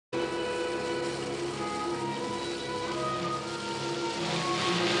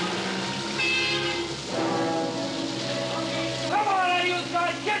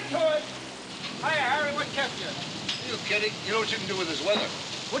kidding? You know what you can do with this weather.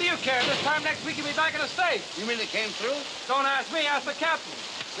 What do you care? This time next week you'll be back in the States. You mean they came through? Don't ask me, ask the captain.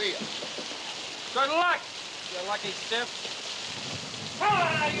 See ya. Good luck, you lucky stiff. Come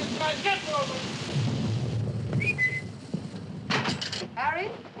on now, you guys, get moving. Harry?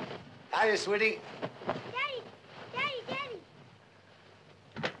 Hiya, sweetie. Daddy.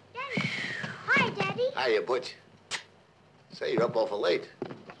 Hi, Daddy. Hiya, Butch. Say, you're up awful late.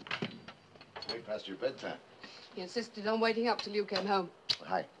 Way past your bedtime. You insisted on waiting up till you came home.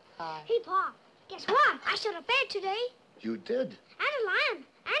 Hi. Hi. Hey, Pa, guess what? I shot a bear today. You did? And a lion.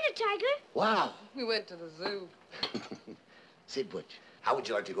 And a tiger. Wow. We went to the zoo. Say, Butch, how would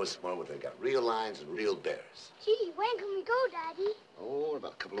you like to go somewhere where they got real lions and real bears? Gee, when can we go, Daddy? Oh, in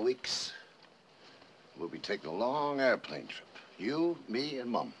about a couple of weeks. We'll be taking a long airplane trip. You, me, and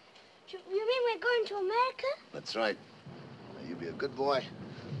Mom. You mean we're going to America? That's right. Now, you be a good boy.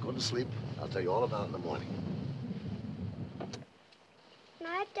 Go to sleep. I'll tell you all about it in the morning.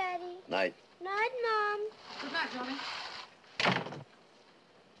 Night, Daddy. Night. Night, Mom. Good night, Johnny.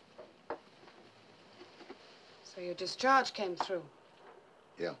 So your discharge came through?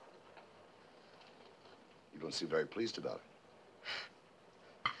 Yeah. You don't seem very pleased about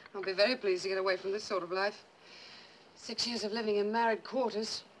it. I'll be very pleased to get away from this sort of life. 6 years of living in married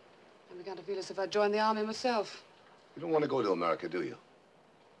quarters. I'm beginning to feel as if I'd joined the army myself. You don't want to go to America, do you?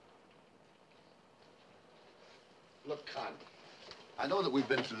 Look, Connie, I know that we've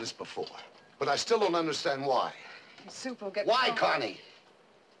been through this before, but I still don't understand why. Soup will get... Why, cold. Connie?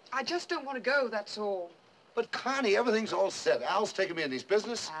 I just don't want to go, that's all. But, Connie, everything's all set. Al's taking me in his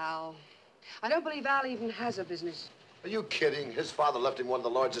business. Al. I don't believe Al even has a business. Are you kidding? His father left him one of the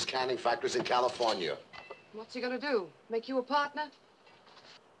largest canning factories in California. What's he gonna do? Make you a partner?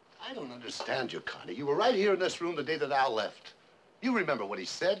 I don't understand you, Connie. You were right here in this room the day that Al left. You remember what he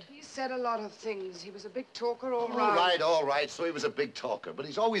said? He said a lot of things. He was a big talker, all All right, all right. So he was a big talker, but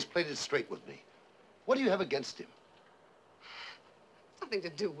he's always played it straight with me. What do you have against him? Nothing to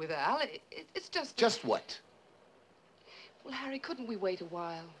do with Al. It's just... Just what? Well, Harry, couldn't we wait a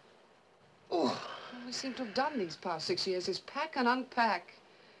while? Oh. All we seem to have done these past 6 years is pack and unpack.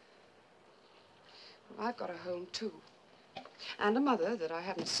 Well, I've got a home, too. And a mother that I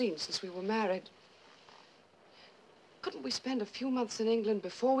haven't seen since we were married. Couldn't we spend a few months in England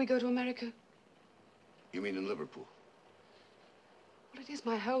before we go to America? You mean in Liverpool? Well, it is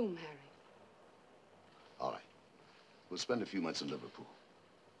my home, Harry. All right. We'll spend a few months in Liverpool.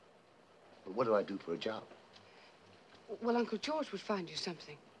 But what do I do for a job? Well, Uncle George would find you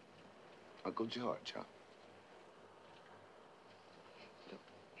something. Uncle George, huh? Look,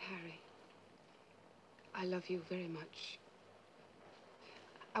 Harry, I love you very much.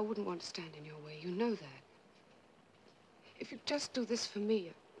 I wouldn't want to stand in your way. You know that. If you'd just do this for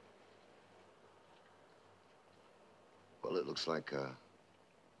me. Well, it looks like I'm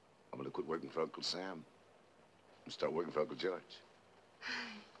going to quit working for Uncle Sam and start working for Uncle George.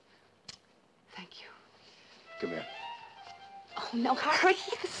 Thank you. Come here. Oh, no, Harry,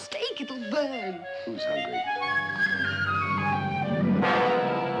 the steak, it'll burn. Who's hungry?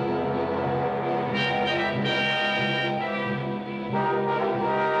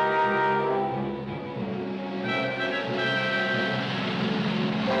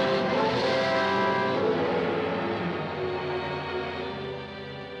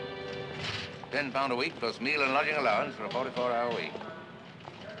 £10 a week plus meal and lodging allowance for a 44-hour week.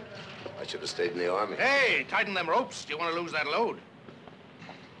 I should have stayed in the army. Hey, tighten them ropes. Do you want to lose that load?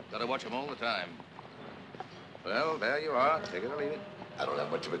 Gotta watch them all the time. Well, there you are. Take it or leave it. I don't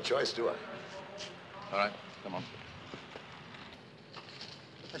have much of a choice, do I? All right, come on.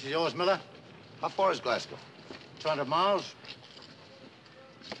 This is yours, Miller. How far is Glasgow? 200 miles.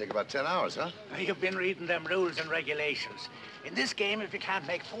 Take about 10 hours, huh? You've been reading them rules and regulations. In this game, if you can't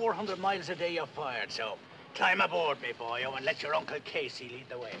make 400 miles a day, you're fired, so climb aboard, me boy, and let your Uncle Casey lead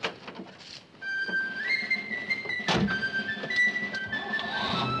the way.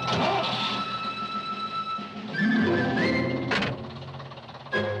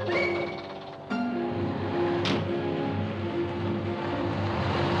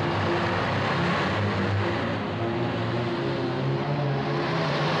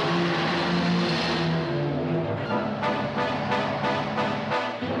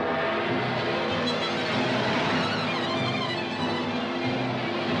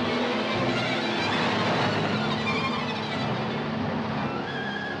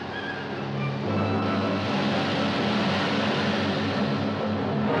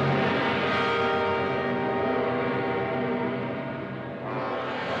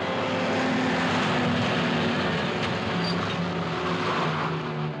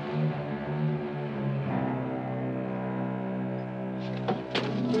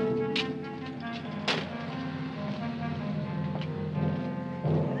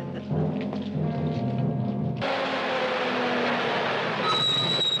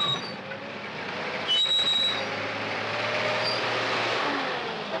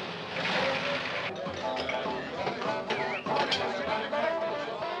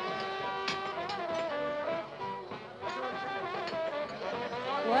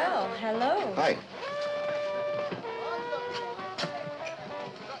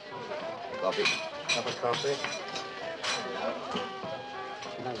 Coffee. Cup of coffee.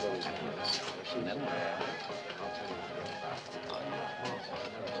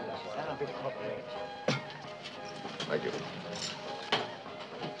 Thank you.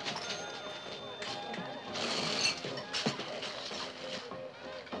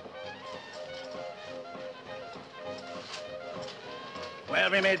 Well,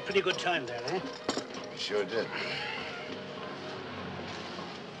 we made pretty good time there, eh? We sure did.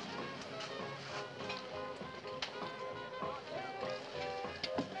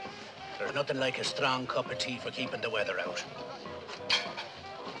 There's nothing like a strong cup of tea for keeping the weather out.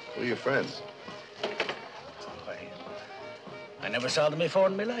 Who are your friends? I never saw them before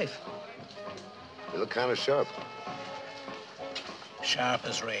in my life. They look kind of sharp. Sharp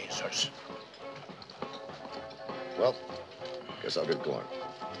as razors. Well, guess I'll get going.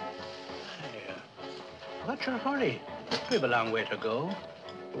 Hey, what's your hurry? We've a long way to go.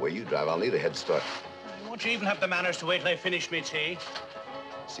 The way you drive, I'll need a head start. Won't you even have the manners to wait till I finish my tea?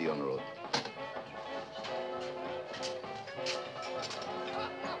 See you on the road.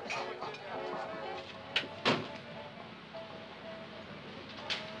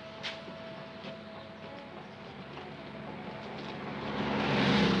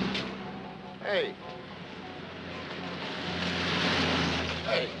 Hey.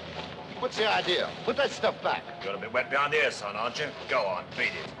 Hey, what's the idea? Put that stuff back. You're a bit wet behind the ears, son, aren't you? Go on,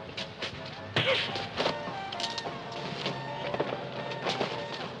 beat it.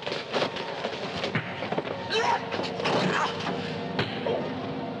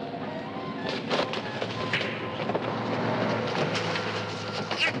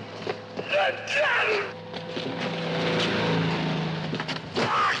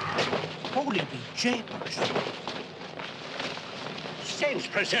 Holy be japers. Saints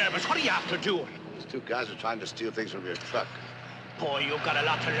preserve us, what are you after doing? These two guys are trying to steal things from your truck. Boy, you've got a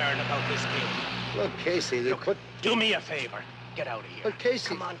lot to learn about this game. Look, Casey, they put... Do me a favor. Get out of here. But,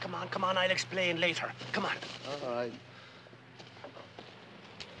 Casey... Come on. I'll explain later. Come on. All right.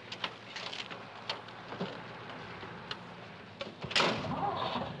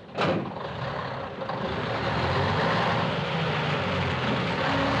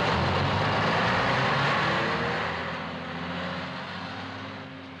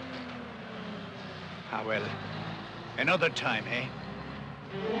 Ah, well, another time, eh?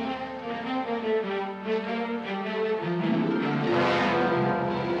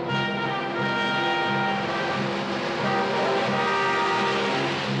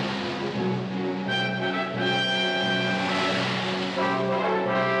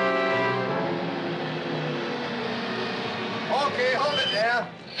 Okay, hold it there.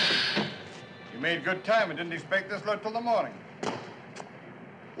 You made good time and didn't expect this load till the morning.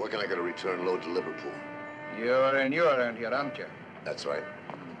 When can I get a return load to Liverpool? You're new around here, aren't you? That's right.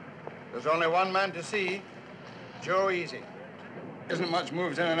 There's only one man to see, Joe Easy. Isn't much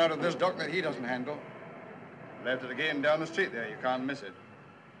moves in and out of this dock that he doesn't handle. Left it again down the street there. You can't miss it.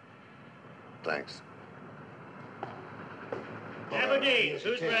 Thanks. Aberdeen.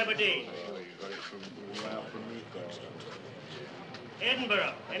 Who's for Aberdeen?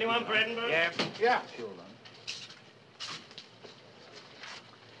 Edinburgh. Anyone for Edinburgh? Yeah.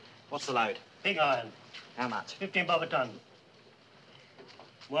 What's the load? Pig iron. How much? 15 bob a ton.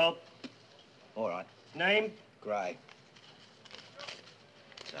 Well, All right. name? Gray.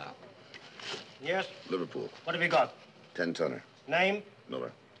 Sal. Yes. Liverpool. What have you got? 10-tonner. Name?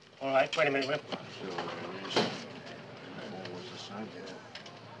 Miller. All right, wait a minute, Will.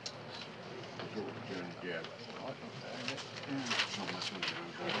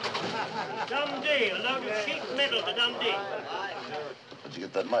 Dundee. A load of sheet metal to Dundee. Where'd you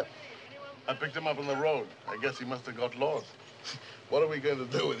get that mutt? I picked him up on the road. I guess he must have got lost. What are we going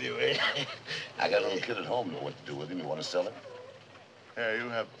to do with you, eh? I got a little kid at home. Know what to do with him. You want to sell it? Here, you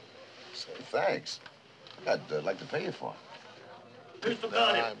have... Say, thanks. I'd like to pay you for it. Who's for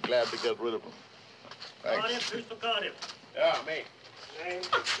Cardiff? I'm glad to get rid of him. Thanks. Cardiff. Who's for Cardiff? Yeah, me. Name?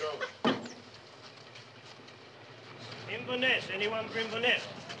 Inverness. Anyone for Inverness?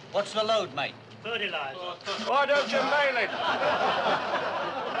 What's the load, mate? Fertilizer. Why don't you mail it?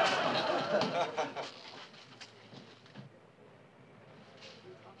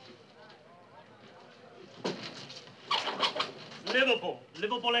 Liverpool.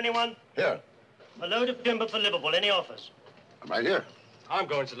 Liverpool, anyone? Here. A load of timber for Liverpool. Any offers? I'm right here. I'm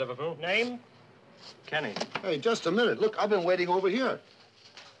going to Liverpool. Name? Kenny. Hey, just a minute. Look, I've been waiting over here.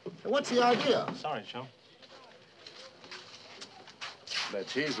 What's the idea? Sorry, Chum.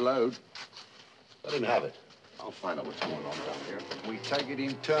 That's his load. Let him have it. I'll find out what's going on down here. We take it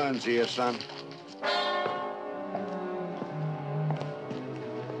in turns here, son.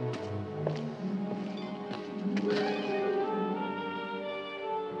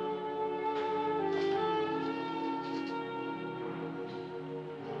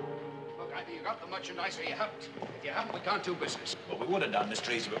 you got the merchandise or you haven't. If you haven't, we can't do business. Well, we would have done, Miss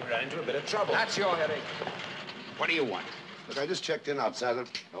Trees, but we ran into a bit of trouble. That's your headache. What do you want? Look, I just checked in outside of...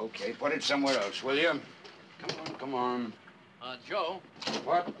 Okay, put it somewhere else, will you? Come on, come on. Joe,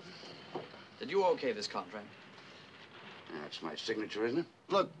 What? Did you okay this contract? That's my signature, isn't it?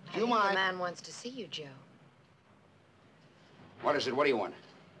 Look, do you mind? The man wants to see you, Joe. What is it? What do you want?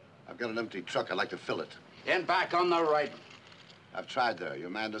 I've got an empty truck. I'd like to fill it. Get back on the right. I've tried there. Your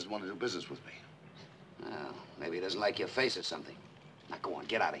man doesn't want to do business with me. Well, maybe he doesn't like your face or something. Now, go on,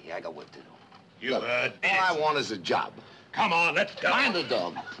 get out of here. I got work to do. You heard me. All I want is a job. Come on, let's go. Mind the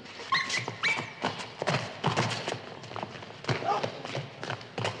dog.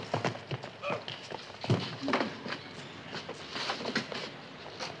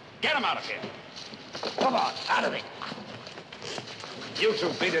 get him out of here. Come on, out of it. You two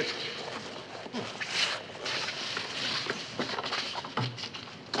beat it.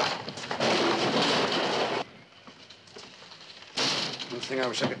 One thing I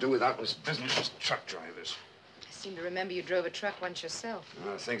wish I could do without was business with truck drivers. I seem to remember you drove a truck once yourself.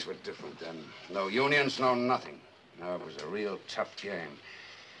 Things were different then. No unions, no nothing. No, it was a real tough game.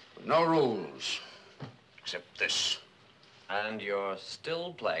 With no rules, except this. And you're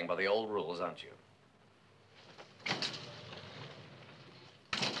still playing by the old rules, aren't you?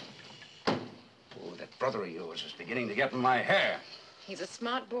 Oh, that brother of yours is beginning to get in my hair. He's a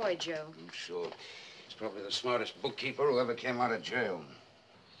smart boy, Joe. I'm sure. He's probably the smartest bookkeeper who ever came out of jail.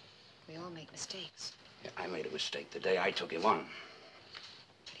 We all make mistakes. Yeah, I made a mistake the day I took him on.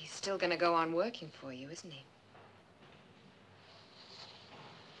 But he's still gonna go on working for you, isn't he?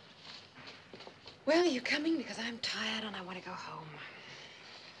 Well, you coming? Because I'm tired and I want to go home.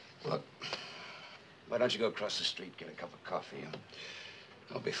 Look, why don't you go across the street, get a cup of coffee?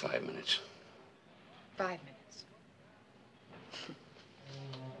 I'll be 5 minutes. 5 minutes.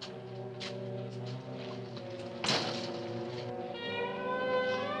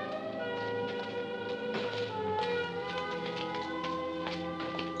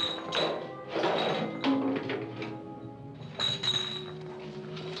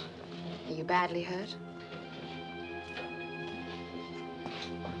 Are you badly hurt?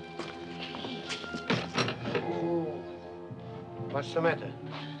 What's the matter?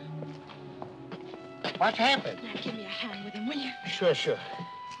 What happened? Now, give me a hand with him, will you? Sure, sure.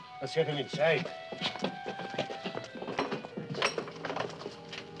 Let's get him inside.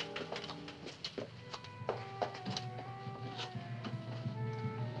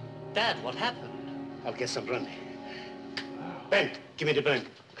 Dad, what happened? I'll get some brandy. Ben, give me the brandy.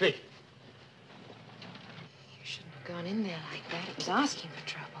 Quick. You shouldn't have gone in there like that. It was asking for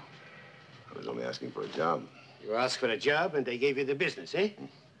trouble. I was only asking for a job. You asked for a job and they gave you the business, eh?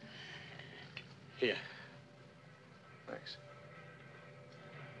 Here. Thanks.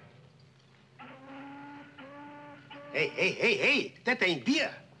 Hey, that ain't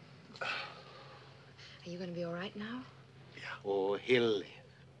beer. Are you going to be all right now? Oh, he'll live.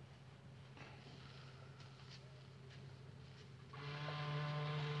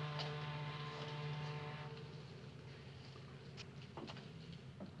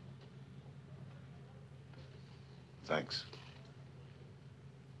 Thanks.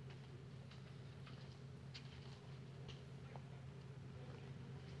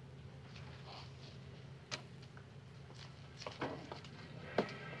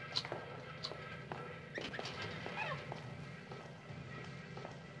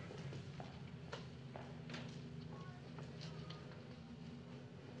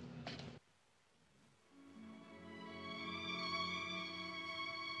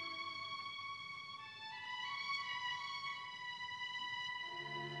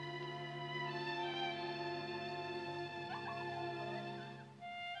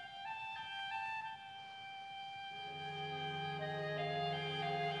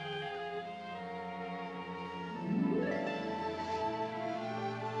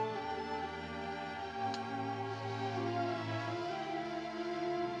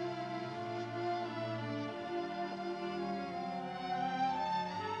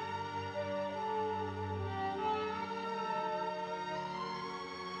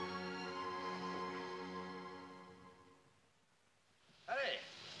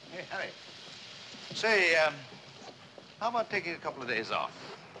 Hey, Harry. Say, how about taking a couple of days off?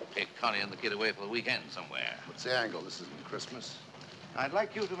 Take Connie and the kid away for the weekend somewhere. What's the angle? This isn't Christmas. I'd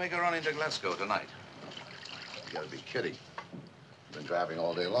like you to make a run into Glasgow tonight. You gotta be kidding. I've been driving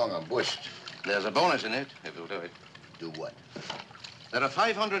all day long. I'm bushed. There's a bonus in it, if you'll do it. Do what? There are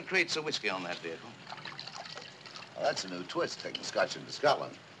 500 crates of whiskey on that vehicle. Well, that's a new twist, taking Scotch into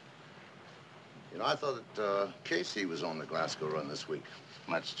Scotland. You know, I thought that Casey was on the Glasgow run this week.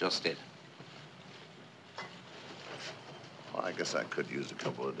 That's just it. Well, I guess I could use a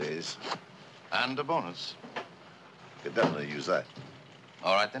couple of days. And a bonus. Could definitely use that.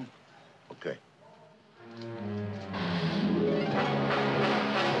 All right, then. Okay.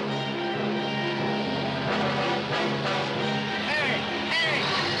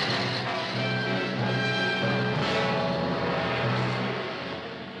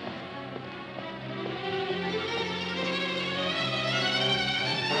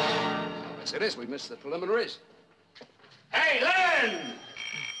 Yes, it is. We missed the preliminaries. Hey, Len!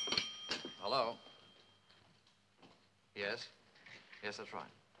 Hello? Yes? Yes, that's right.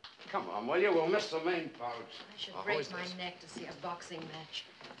 Come on, will you? We'll miss the main part. I should who break is my this? neck to see a boxing match.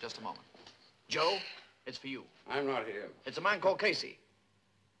 Just a moment. Joe, it's for you. I'm not here. It's a man called Casey.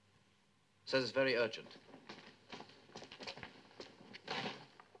 Says it's very urgent.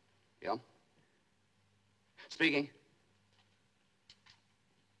 Yeah? Speaking.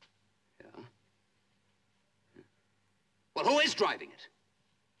 Yeah? Well, who is driving it?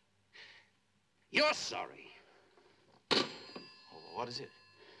 You're sorry. Oh, what is it?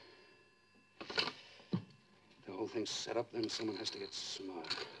 The whole thing's set up, then someone has to get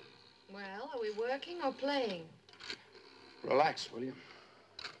smart. Well, are we working or playing? Relax, will you?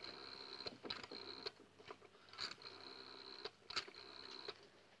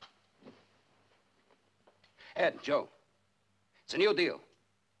 Ed, Joe, it's a new deal.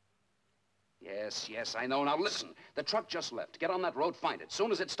 Yes, yes, I know. Now listen, the truck just left. Get on that road, find it.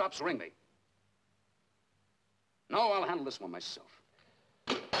 Soon as it stops, ring me. No, I'll handle this one myself.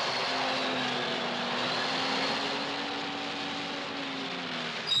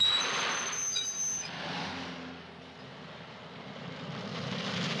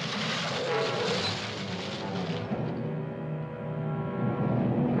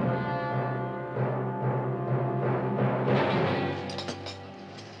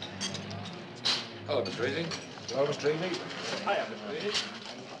 Hello, Mr. Easy. Hello, Mr. Easy. Hiya, Mr. Easy.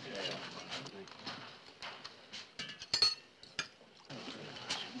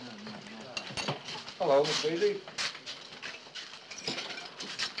 Hello, Mr. Easy.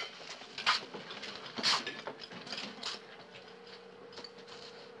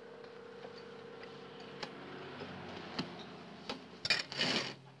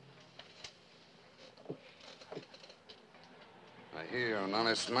 I hear you're an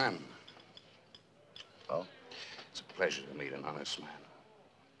honest man. Oh? It's a pleasure to meet an honest man.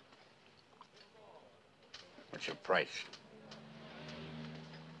 What's your price?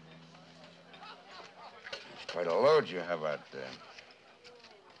 It's quite a load you have out there.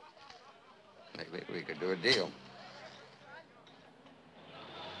 Maybe we could do a deal.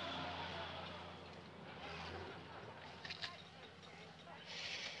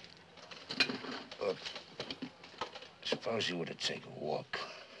 Look, suppose you were to take a walk.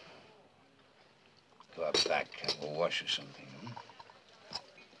 Go out back, have a wash or something, hmm?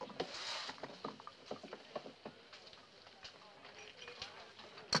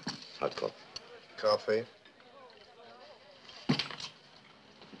 Hot coffee. Coffee.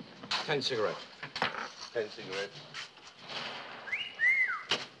 10 cigarettes. 10 cigarettes.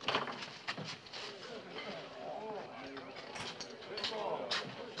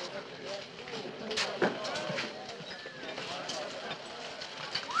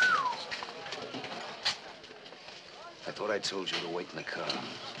 I thought I told you to wait in the car.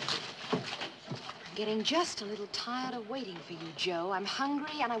 I'm getting just a little tired of waiting for you, Joe. I'm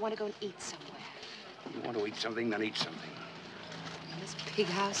hungry and I want to go and eat somewhere. You want to eat something, then eat something. In this pig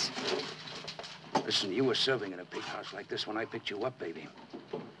house? Listen, you were serving in a big house like this when I picked you up, baby.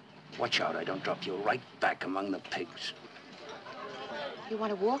 Watch out, I don't drop you right back among the pigs. You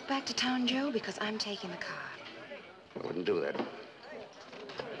want to walk back to town, Joe? Because I'm taking the car. I wouldn't do that.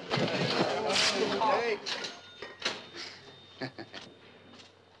 Hey.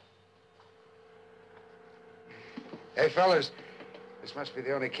 Hey, fellas, this must be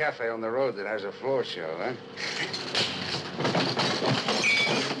the only cafe on the road that has a floor show, huh?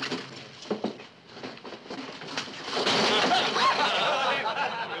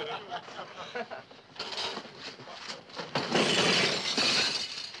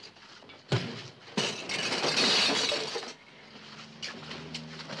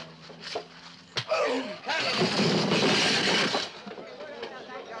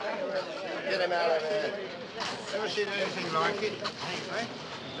 Get him out of there. Ever seen anything like it? Eh?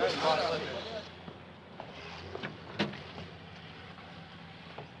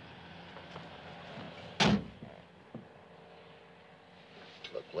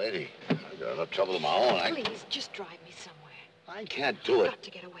 Look, lady, I've got enough trouble of my own. Please, just drive me somewhere. I can't do I've it. got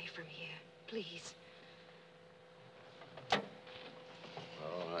to get away from here. Please. All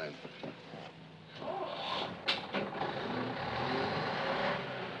right.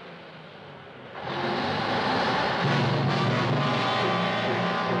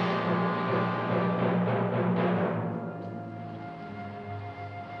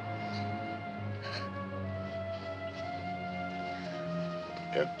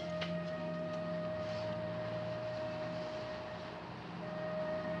 Yep.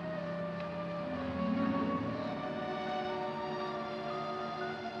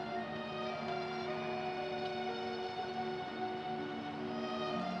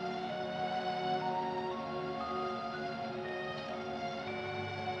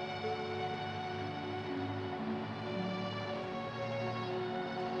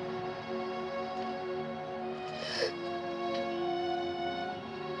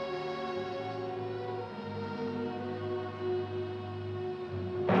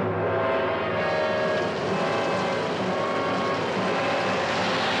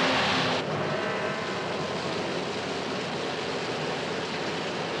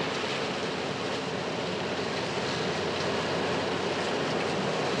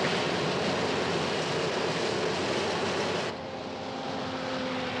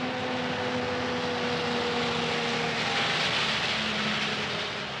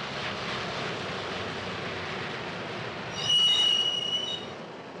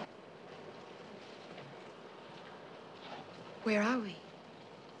 Where are we?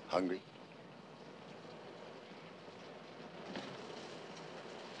 Hungry?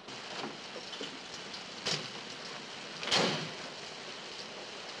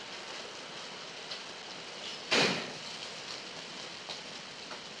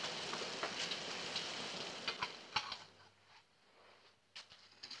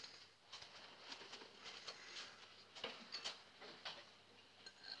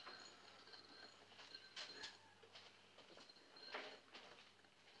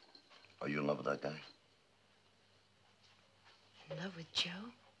 Are you in love with that guy? In love with Joe?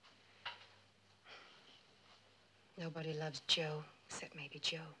 Nobody loves Joe, except maybe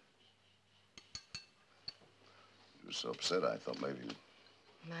Joe. You were so upset, I thought maybe you...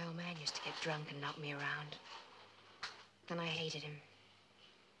 My old man used to get drunk and knock me around. Then I hated him.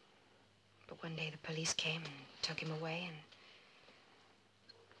 But one day the police came and took him away,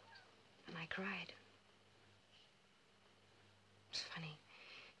 and I cried. It's funny.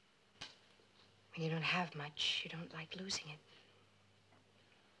 When you don't have much, you don't like losing it.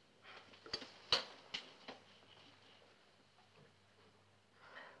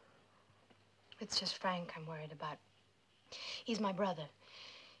 It's just Frank I'm worried about. He's my brother.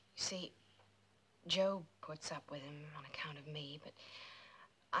 You see, Joe puts up with him on account of me, but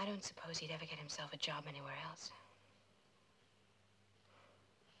I don't suppose he'd ever get himself a job anywhere else.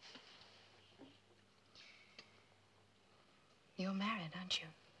 You're married, aren't you?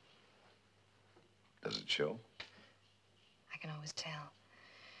 Does it show? I can always tell.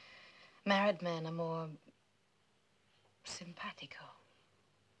 Married men are more simpatico.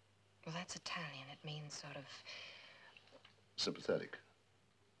 Well, that's Italian. It means sort of... Sympathetic.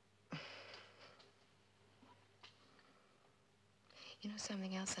 You know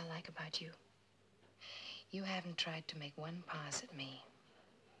something else I like about you? You haven't tried to make one pass at me.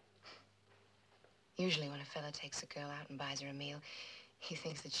 Usually when a fella takes a girl out and buys her a meal, he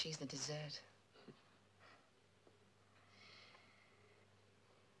thinks that she's the dessert.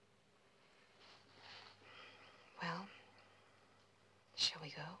 Well, shall we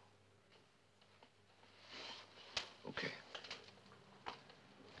go? Okay.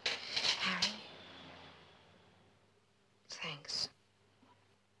 Harry? Thanks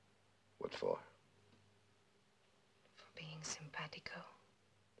What for? for being simpatico.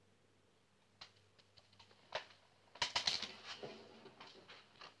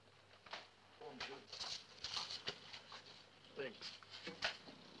 Thanks.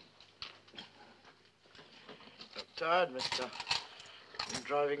 Not tired, mister? Been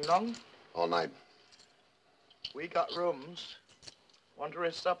driving long? All night. We got rooms. Want to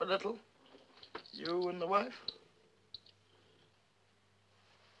rest up a little? You and the wife?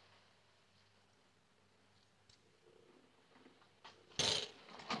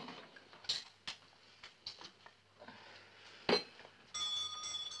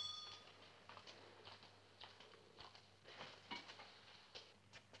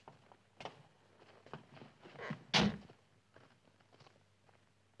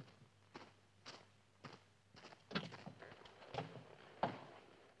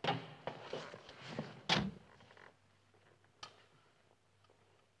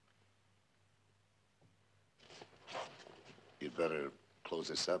 You'd better close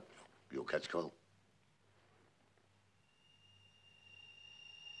this up. You'll catch cold.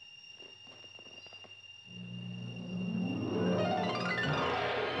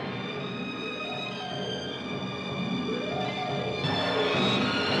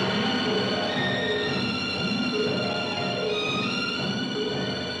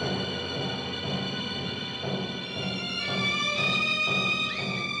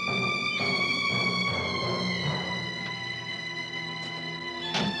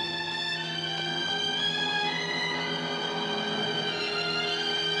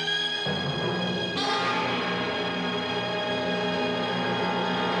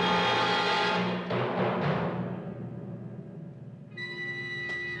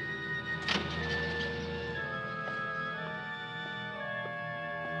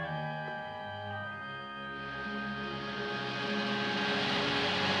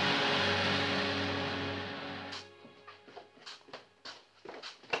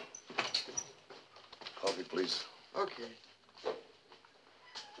 Okay.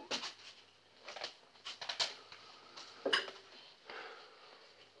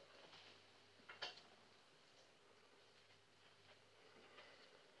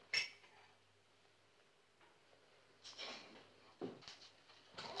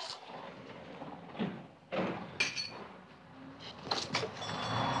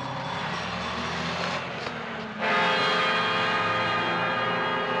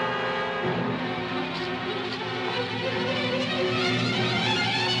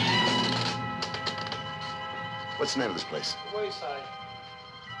 What's the name of this place? Wayside.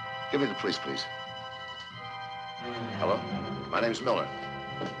 Give me the police, please. Hello? My name's Miller.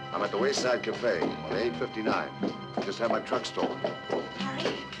 I'm at the Wayside Cafe on 859. Just had my truck stolen.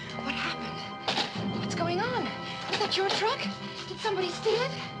 Harry, what happened? What's going on? Was that your truck? Did somebody steal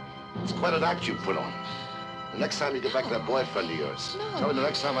it? It's quite an act you put on. The next time you get back to that boyfriend of yours, tell me the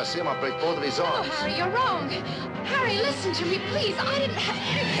next time I see him, I'll break both of his arms. Oh, Harry, you're wrong. Harry, listen to me, please. I didn't have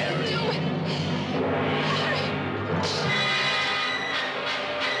anything to do with it. Harry.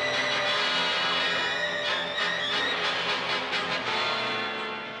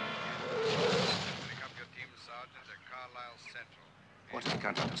 What I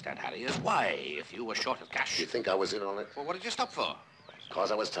can't understand, Harry, is why, if you were short of cash... You think I was in on it? Well, what did you stop for?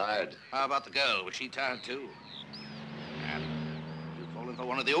 Because I was tired. How about the girl? Was she tired, too? And you've fallen for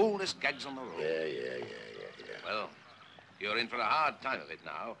one of the oldest gags on the road. Yeah. Well, you're in for a hard time of it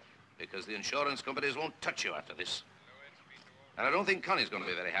now, because the insurance companies won't touch you after this. And I don't think Connie's going to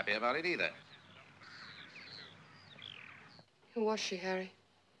be very happy about it, either. Who was she, Harry?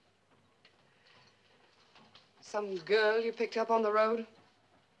 Some girl you picked up on the road?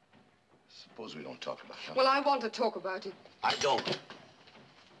 Suppose we don't talk about that. Well, I want to talk about it. I don't.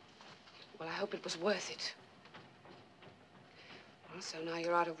 Well, I hope it was worth it. Well, so now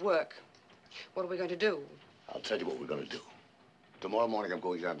you're out of work. What are we going to do? I'll tell you what we're going to do. Tomorrow morning, I'm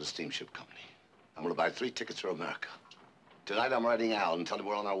going down to the steamship company. I'm going to buy 3 tickets for America. Tonight, I'm writing Al and tell him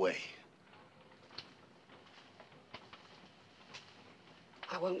we're on our way.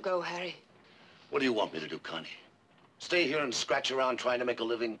 I won't go, Harry. What do you want me to do, Connie? Stay here and scratch around trying to make a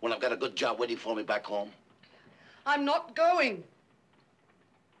living when I've got a good job waiting for me back home? I'm not going.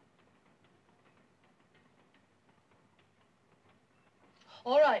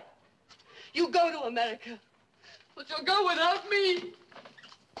 All right. You go to America, but you'll go without me.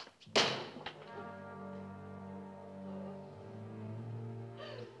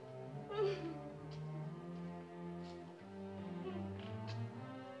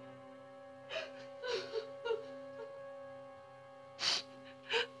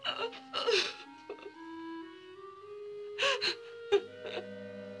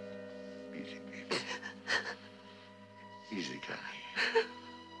 Easy, baby. Easy, Connie.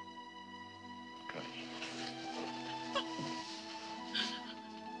 Connie.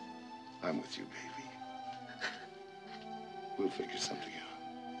 I'm with you, baby. We'll figure something out.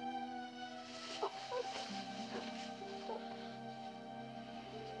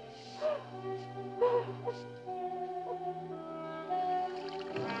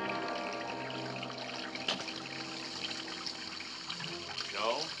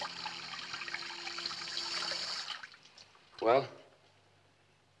 Joe? Well?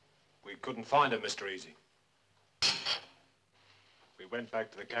 We couldn't find her, Mr. Easy. We went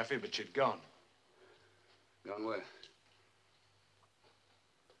back to the cafe, but she'd gone. Gone where?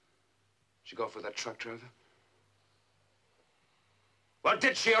 She go off with that truck driver? Well,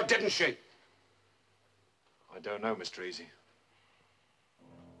 did she or didn't she? I don't know, Mr. Easy.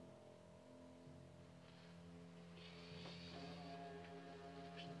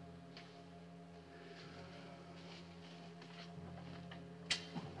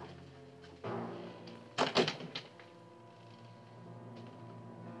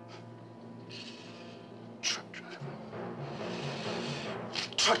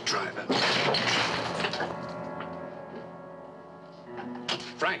 Truck driver.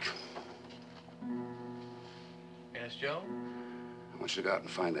 Frank. Yes, Joe? I want you to go out and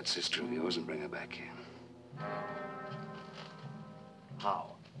find that sister of yours and bring her back here.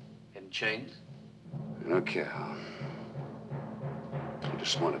 How? In chains? I don't care how. I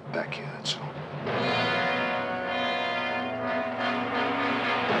just want her back here, that's all.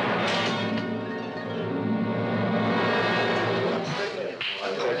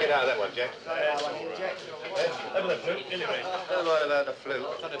 Get out of that one, Jack. Over the flute, anyway. Don't worry about the flute.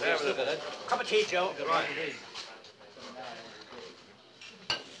 Cup of tea, Joe. Right.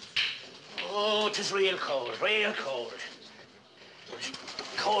 Oh, it is real cold, real cold.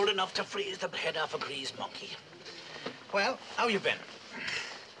 Cold enough to freeze the head off a greased monkey. Well, how you been?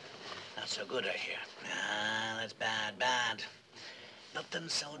 Not so good, I hear. Ah, that's bad, bad. Nothing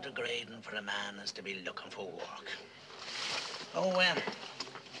so degrading for a man as to be looking for work. Oh,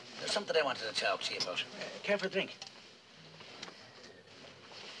 there's something I wanted to talk to you about. Care for a drink?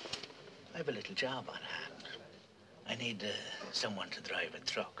 I have a little job on hand. I need someone to drive a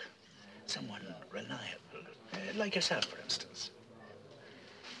truck. Someone reliable. Like yourself, for instance.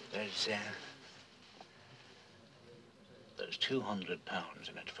 There's £200 in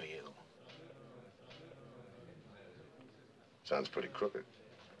it for you. Sounds pretty crooked.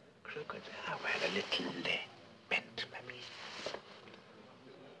 Crooked? Ah, well, a little bent, maybe.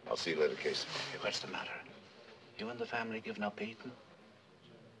 I'll see you later, Casey. Hey, what's the matter? You and the family giving up eating?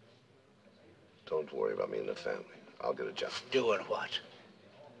 Don't worry about me and the family. I'll get a job. Doing what?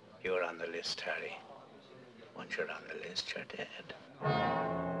 You're on the list, Harry. Once you're on the list, you're dead.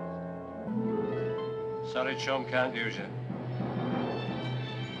 Sorry, chum, can't use you.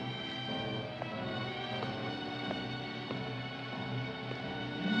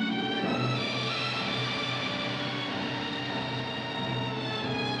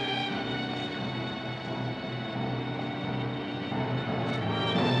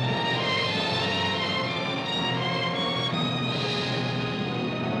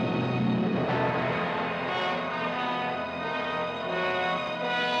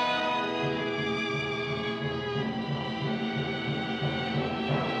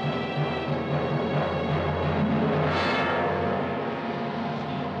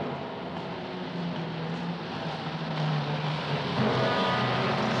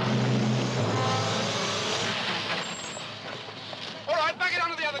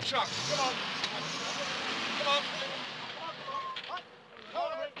 Truck. Come on. Come on.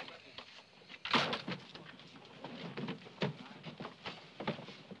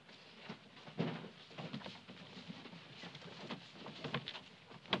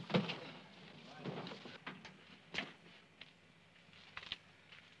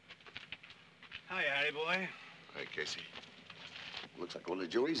 Hiya, Harry boy. Hi, Casey. Looks like one of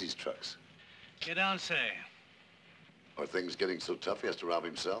Joe Easy's trucks. You don't say. Are things getting so tough he has to rob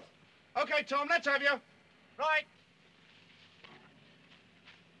himself? Okay, Tom, let's have you. Right.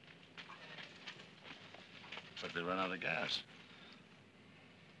 But they run out of gas.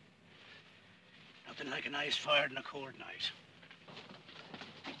 Nothing like an ice fired on a cold night.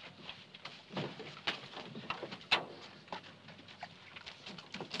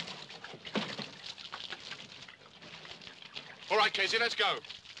 All right, Casey, let's go.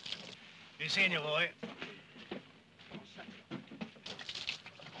 You seen your boy?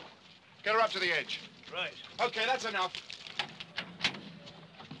 Get her up to the edge. Right. Okay, that's enough.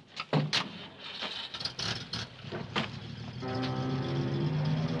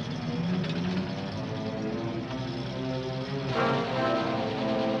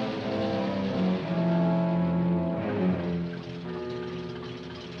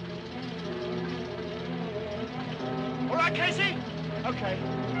 All right, Casey? Okay.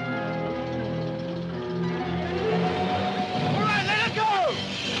 All right, let her go!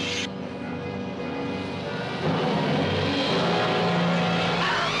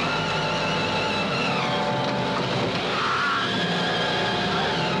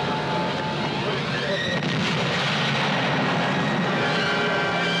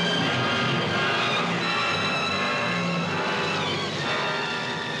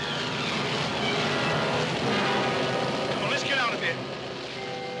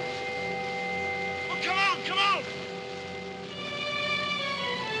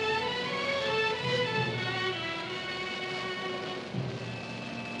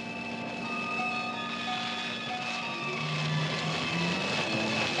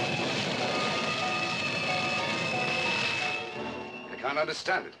 I can't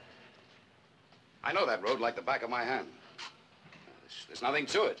understand it. I know that road like the back of my hand. There's nothing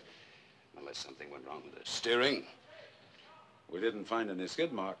to it. Unless something went wrong with the steering. We didn't find any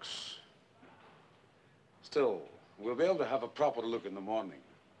skid marks. Still, we'll be able to have a proper look in the morning.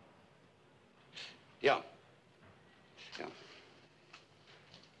 Yeah. Yeah.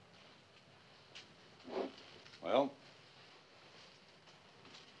 Well,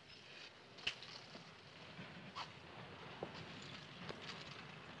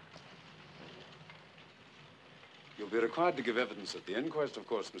 you'll be required to give evidence at the inquest, of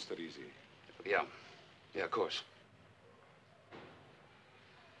course, Mr. Easy. Yeah. Yeah, of course.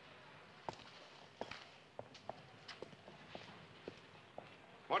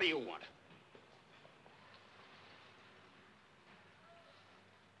 What do you want?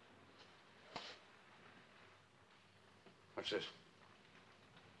 What's this?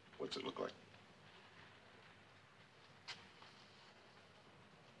 What's it look like?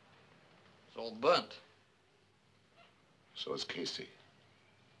 all burnt. So is Casey.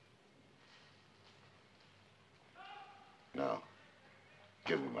 Now,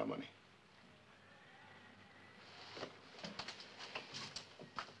 give me my money.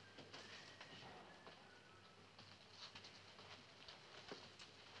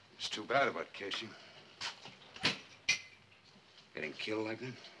 It's too bad about Casey. Getting killed like that?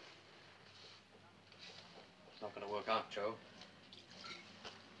 It's not going to work out, Joe.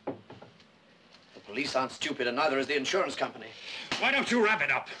 The police aren't stupid, and neither is the insurance company. Why don't you wrap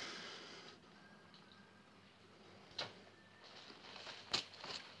it up?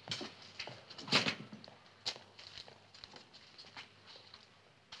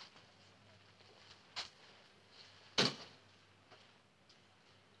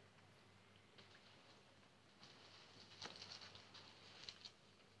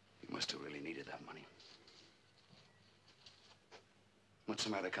 You must have really needed that money. What's the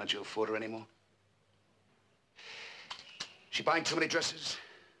matter? Can't you afford her anymore? She buying too many dresses?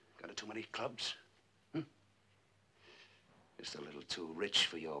 Got her too many clubs? Just a little too rich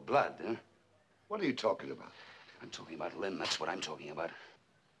for your blood, huh? What are you talking about? I'm talking about Lynn. That's what I'm talking about.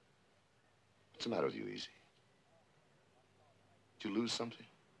 What's the matter with you, Easy? Did you lose something?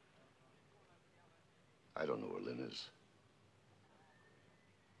 I don't know where Lynn is.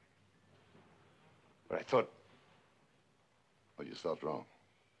 But I thought... Well, you thought wrong.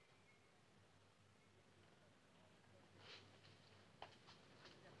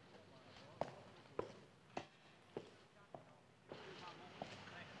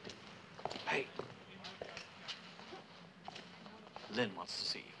 Hey. Lynn wants to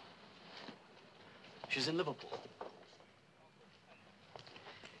see you. She's in Liverpool.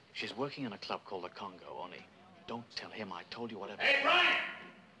 She's working in a club called the Congo, only don't tell him I told you whatever. Hey, Brian!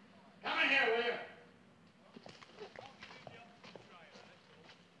 Come in here, will you?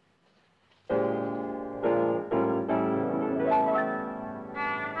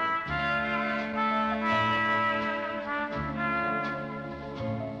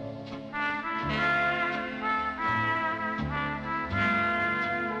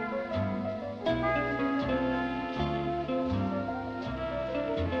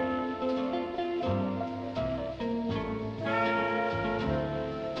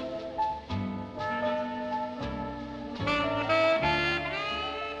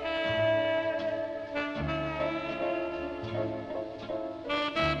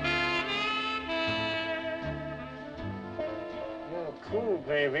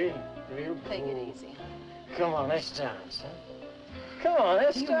 Baby, real cool. Take it easy. Come on, let's dance, huh? Come on,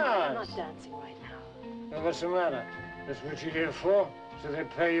 let's I'm dance. not dancing right now. Well, what's the matter? That's what you're here for? So they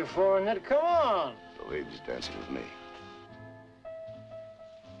pay you for, and then come on. The lady's dancing with me.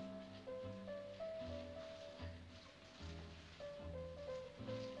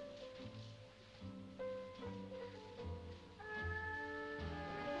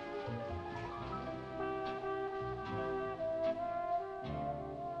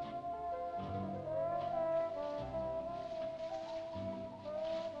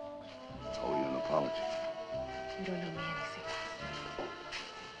 Owe you an apology. You don't owe me anything.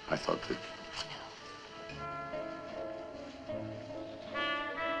 I thought that...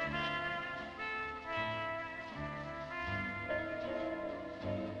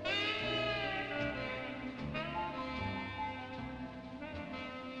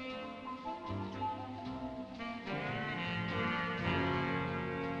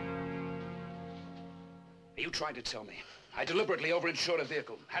 You tried to tell me I deliberately overinsured a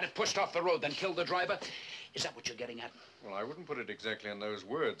vehicle, had it pushed off the road, then killed the driver? Is that what you're getting at? Well, I wouldn't put it exactly in those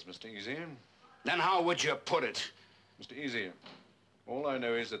words, Mr. Easy. Then how would you put it? Mr. Easy, all I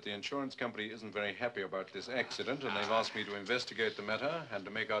know is that the insurance company isn't very happy about this accident, and they've asked me to investigate the matter and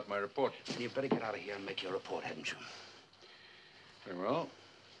to make out my report. Then you'd better get out of here and make your report, hadn't you? Very well.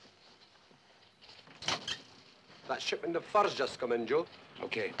 That shipment of furs just come in, Joe.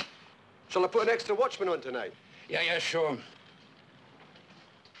 Okay. Shall I put an extra watchman on tonight? Yeah, sure.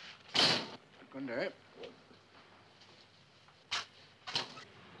 Good day.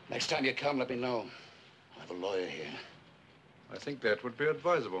 Next time you come, let me know. I have a lawyer here. I think that would be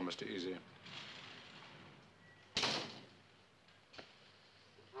advisable, Mr. Easy.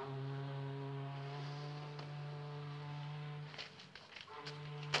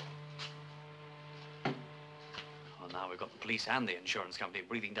 Well, now we've got the police and the insurance company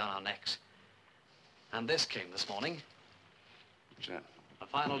breathing down our necks. And this came this morning. What's that? A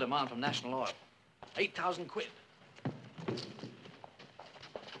final demand from National Oil. 8,000 quid.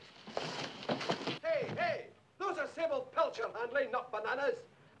 Hey! Those are Sable Pelcher handling, not bananas.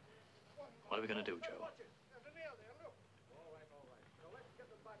 What are we going to do, Joe?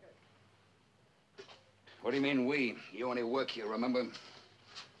 What do you mean, we? You only work here, remember?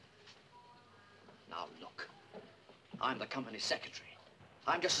 Now, look. I'm the company secretary.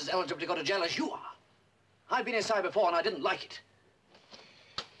 I'm just as eligible to go to jail as you are. I've been inside before, and I didn't like it.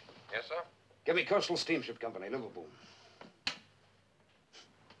 Yes, sir? Give me Coastal Steamship Company, Liverpool.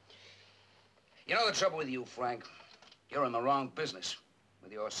 You know the trouble with you, Frank? You're in the wrong business.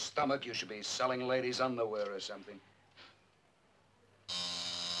 With your stomach, you should be selling ladies' underwear or something.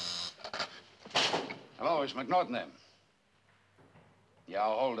 Hello, it's McNaughton there. Yeah,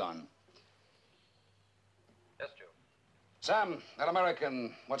 hold on. Yes, Joe. Sam, that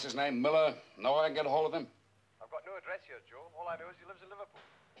American, what's his name, Miller, know I can get a hold of him? I've got no address here, Joe. All I know is he lives in Liverpool.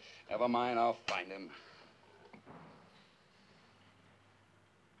 Never mind, I'll find him.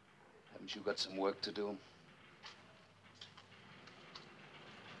 Haven't you got some work to do?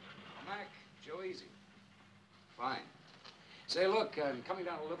 Mac, Joe Easy. Fine. Say, look, I'm coming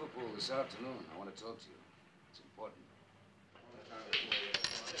down to Liverpool this afternoon. I want to talk to you. It's important.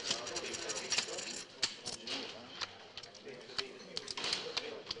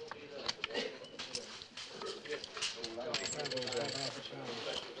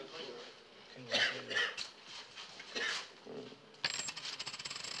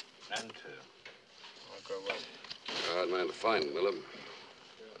 And I'll go well. Hard man to find, Miller.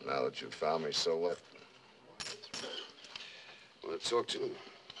 Now that you've found me, so what? Want to talk to him?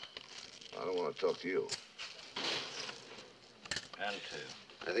 I don't want to talk to you. And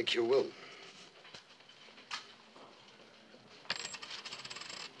I think you will.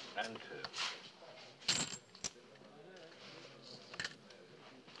 And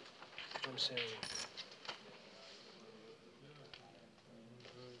I'm saying.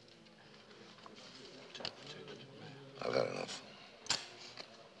 I've had enough.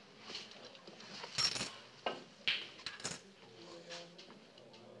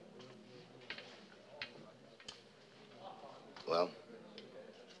 Well?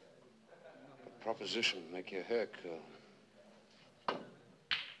 A proposition, make your hair curl.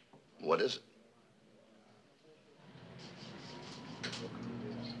 What is it?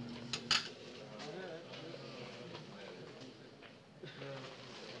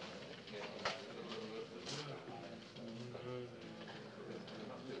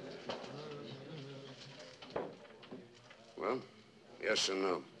 Well, yes or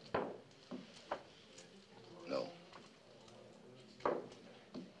no? No.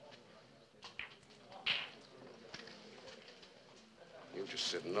 You just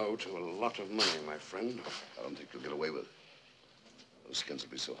said no to a lot of money, my friend. I don't think you'll get away with it. Those skins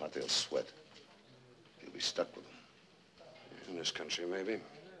will be so hot they'll sweat. You'll be stuck with them. In this country, maybe.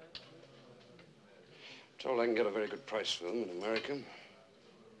 Told I can get a very good price for them in America.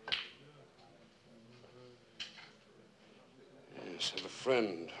 Yes, I have a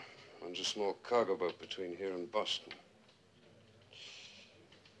friend. Runs a small cargo boat between here and Boston.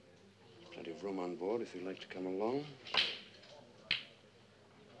 Plenty of room on board if you'd like to come along.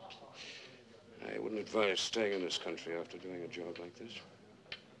 I wouldn't advise staying in this country after doing a job like this.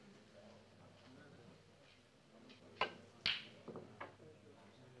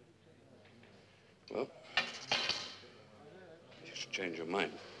 Well, you should change your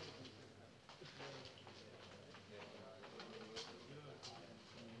mind.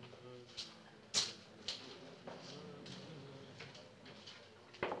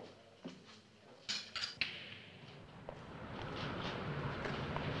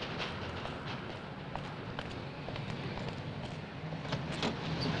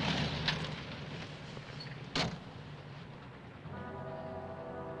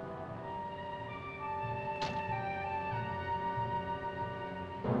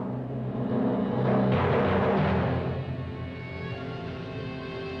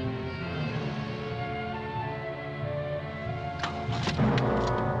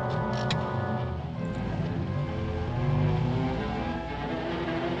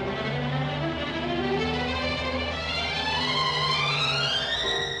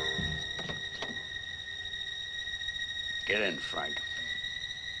 Get in, Frank.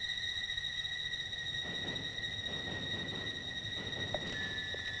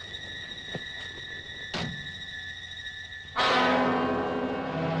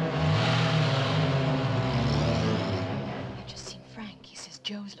 I've just seen Frank. He says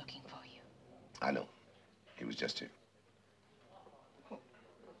Joe's looking for you. I know. He was just here. Well,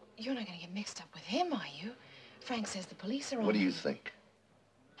 you're not going to get mixed up with him, are you? Frank says the police are on What do you him. think?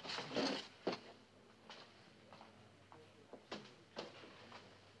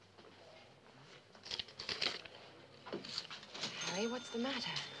 Harry, what's the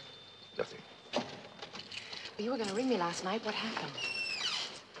matter? Nothing. Well, you were going to ring me last night. What happened?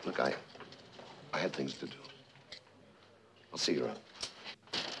 Look, I had things to do. I'll see you around.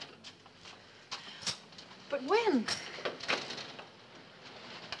 But when?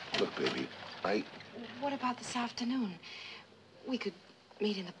 Look, baby, What about this afternoon? We could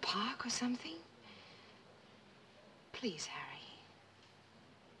meet in the park or something? Please, Harry.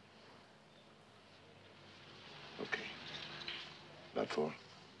 Okay. Not for?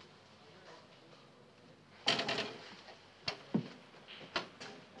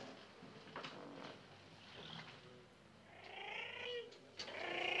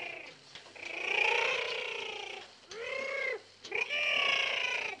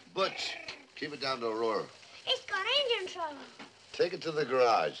 Butch, keep it down to a roar. It's got engine trouble. Take it to the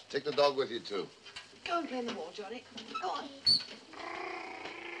garage. Take the dog with you, too. Go and play in the wall, Johnny. Go on.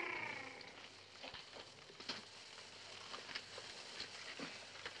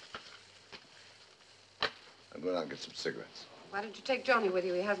 I'm going out and get some cigarettes. Why don't you take Johnny with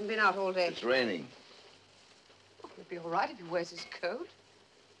you? He hasn't been out all day. It's raining. Oh, he'll be all right if he wears his coat.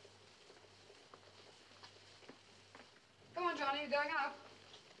 Come on, Johnny, you're going out.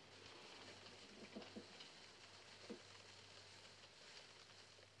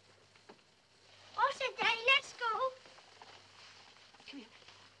 I said, Daddy, let's go. Come here.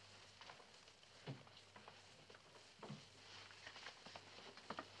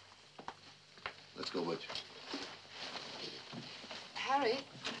 Let's go, Butch. Harry.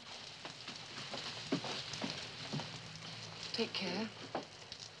 Take care.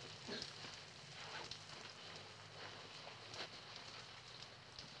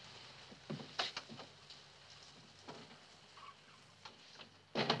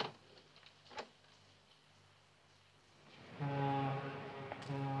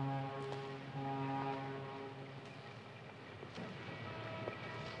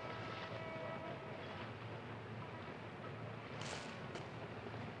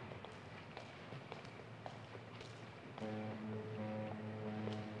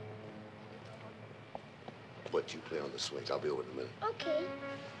 Butch, you play on the swings. I'll be over in a minute. Okay.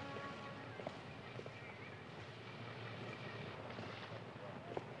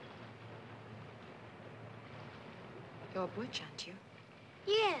 You're Butch, aren't you?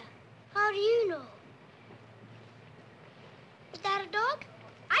 Yeah. How do you know? Is that a dog?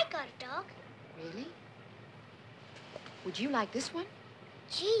 I got a dog. Really? Would you like this one?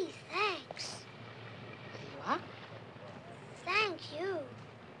 Gee, thanks. There you are. Thank you.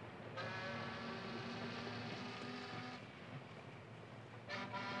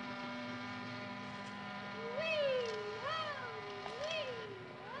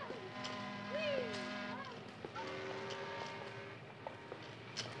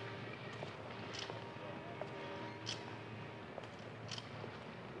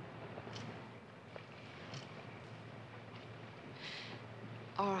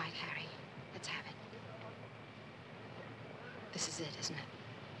 All right, Harry. Let's have it. This is it, isn't it?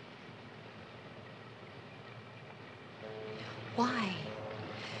 Why?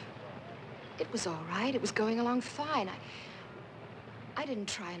 It was all right. It was going along fine. I didn't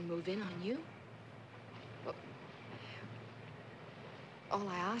try and move in on you. Well, all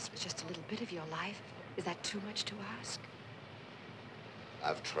I asked was just a little bit of your life. Is that too much to ask?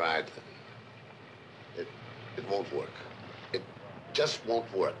 I've tried. It won't work. It just won't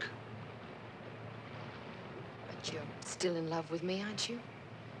work. But you're still in love with me, aren't you?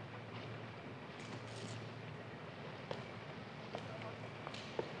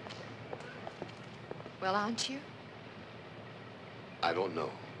 Well, aren't you? I don't know.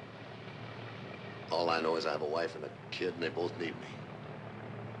 All I know is I have a wife and a kid, and they both need me.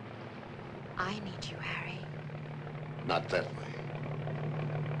 I need you, Harry. Not that way.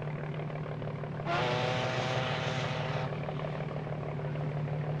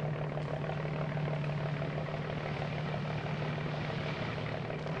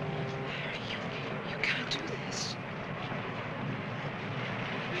 You can't do this.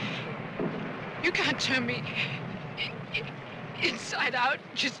 You can't turn me inside out.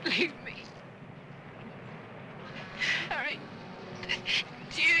 Just leave me. Harry,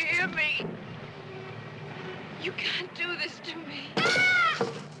 do you hear me? You can't do this to me.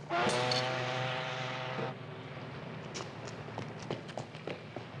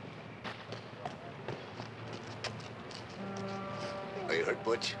 Are you hurt,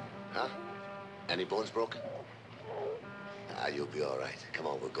 Butch? Huh? Any bones broken? Ah, you'll be all right. Come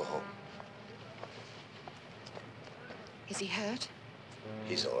on, we'll go home. Is he hurt?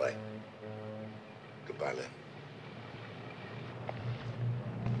 He's all right. Goodbye, Lynn.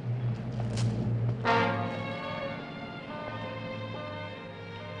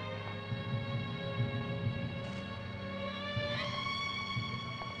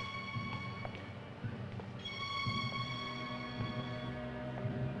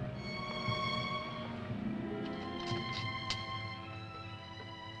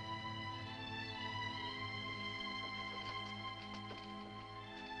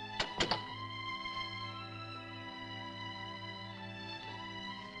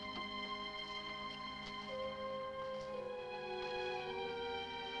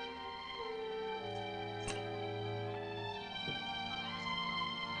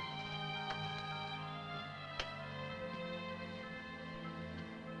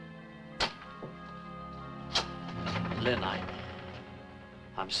 Lynn,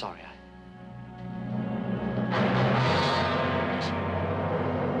 I'm sorry.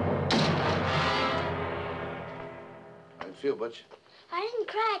 How you feel, Butch? I didn't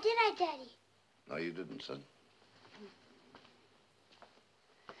cry, did I, Daddy? No, you didn't, son.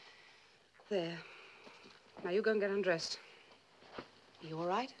 There. Now you go and get undressed. Are you all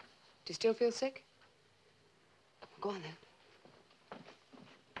right? Do you still feel sick? Go on, then.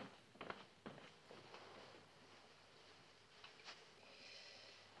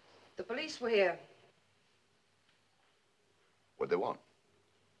 The police were here. What'd they want?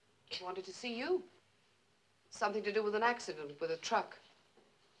 They wanted to see you. Something to do with an accident with a truck.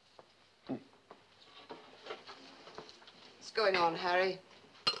 What's going on, Harry?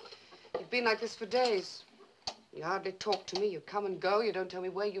 You've been like this for days. You hardly talk to me. You come and go. You don't tell me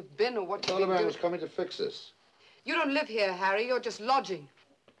where you've been or what you've been doing. I was coming to fix this. You don't live here, Harry. You're just lodging.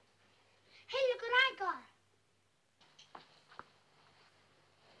 Hey, look what I got.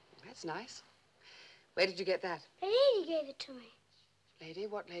 That's nice. Where did you get that? A lady gave it to me. Lady?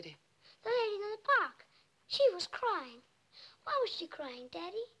 What lady? The lady in the park. She was crying. Why was she crying,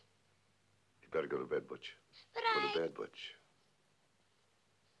 Daddy? You better go to bed, Butch. But Go to bed, Butch.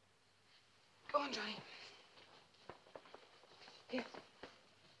 Go on, Johnny. Here.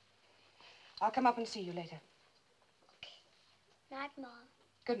 I'll come up and see you later. Night, Mom.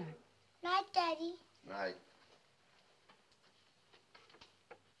 Good night. Night, Daddy. Night.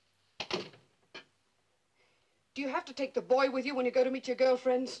 Do you have to take the boy with you when you go to meet your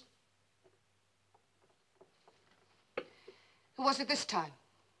girlfriends? Who was it this time?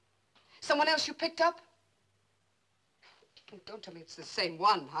 Someone else you picked up? Oh, don't tell me it's the same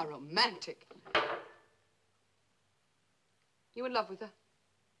one. How romantic. You in love with her?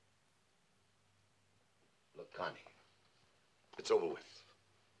 Look, Connie, it's over with.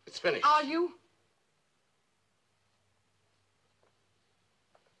 It's finished. Are you?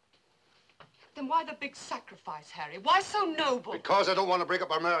 Then why the big sacrifice, Harry? Why so noble? Because I don't want to break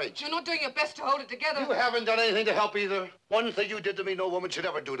up our marriage. You're not doing your best to hold it together. You haven't done anything to help either. One thing you did to me, no woman should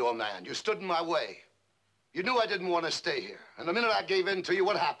ever do to a man. You stood in my way. You knew I didn't want to stay here. And the minute I gave in to you,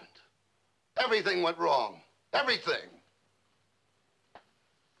 what happened? Everything went wrong. Everything.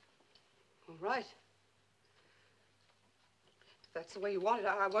 All right. If that's the way you want it,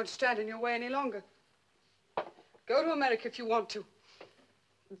 I won't stand in your way any longer. Go to America if you want to.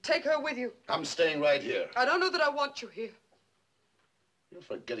 Take her with you. I'm staying right here. I don't know that I want you here. You're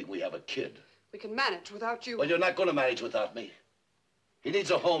forgetting we have a kid. We can manage without you. Well, you're not going to manage without me. He needs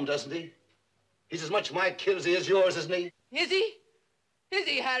a home, doesn't he? He's as much my kid as he is yours, isn't he? Is he? Is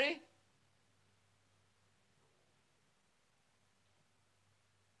he, Harry?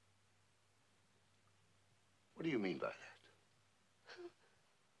 What do you mean by that?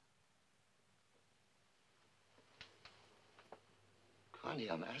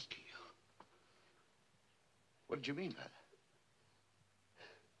 Connie, I'm asking you. What did you mean by that?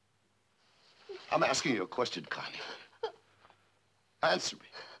 I'm asking you a question, Connie. Answer me.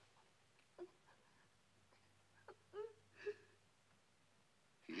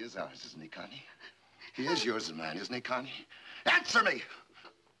 He is ours, isn't he, Connie? He is yours as a man, isn't he, Connie? Answer me!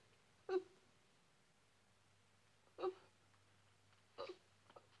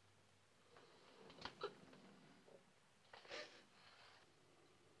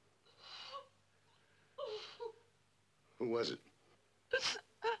 Who was it?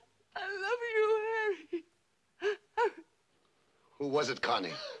 I love you, Harry. Who was it, Connie?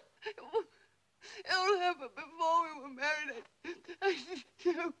 It all happened before we were married. I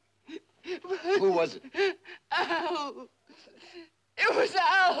didn't know. Who was it? Al. It was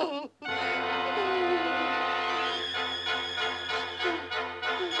Al.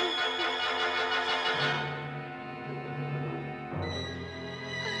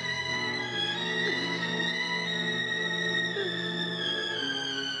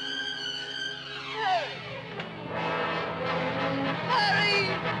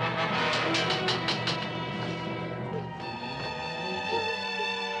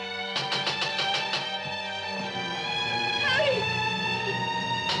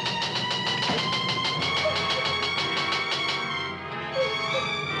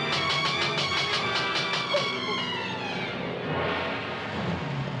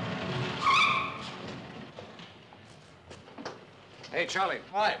 Hey, Charlie.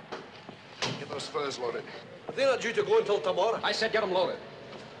 Hi. Get those furs loaded. They're not due to go until tomorrow. I said get them loaded.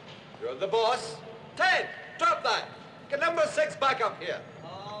 You're the boss. Ted, drop that. Get number 6 back up here.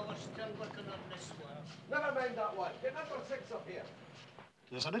 Oh, we're still working on this one. Never mind that one. Get number 6 up here.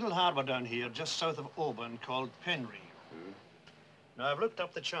 There's a little harbor down here just south of Auburn called Penry. Now, I've looked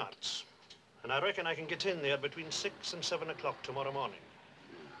up the charts. And I reckon I can get in there between 6 and 7 o'clock tomorrow morning.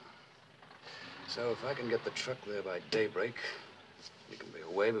 So if I can get the truck there by daybreak, you can be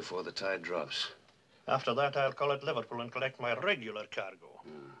away before the tide drops. After that, I'll call at Liverpool and collect my regular cargo.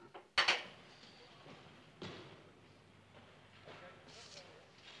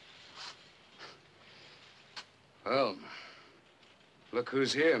 Well, look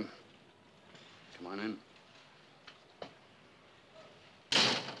who's here. Come on in.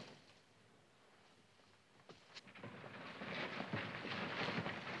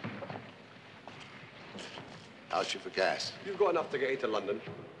 How's you for gas? You've got enough to get into London.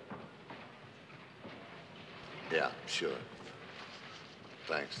 Yeah, sure.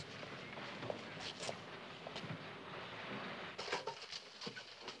 Thanks.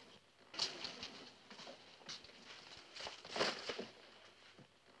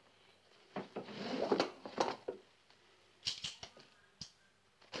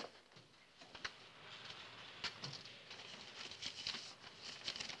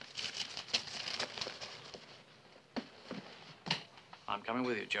 I'm coming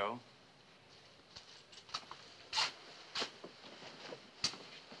with you, Joe.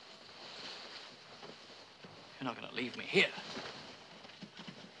 You're not going to leave me here.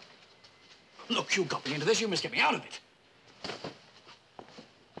 Look, you got me into this. You must get me out of it.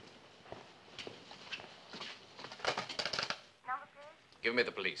 Give me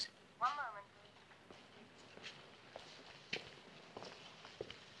the police.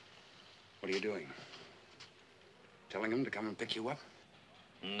 What are you doing? Telling him to come and pick you up?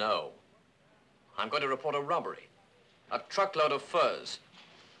 No. I'm going to report a robbery. A truckload of furs.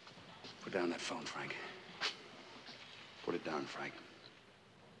 Put down that phone, Frank. Put it down, Frank.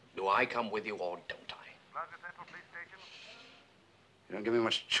 Do I come with you or don't I? Plaza Central Police Station. You don't give me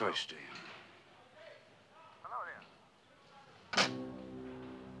much choice, do you? Hello there.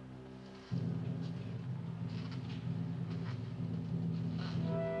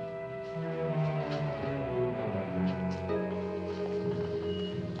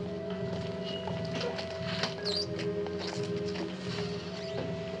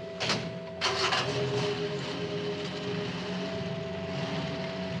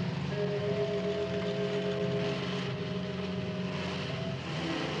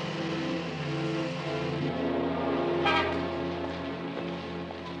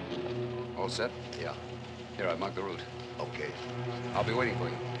 All set? Yeah. Here, I've marked the route. Okay. I'll be waiting for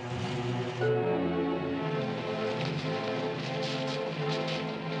you.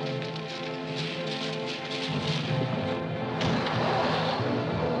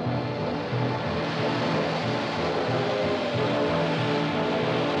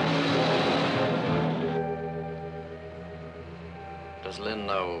 Does Lynn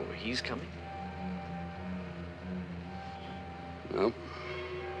know he's coming? No.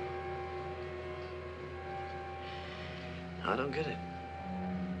 I don't get it.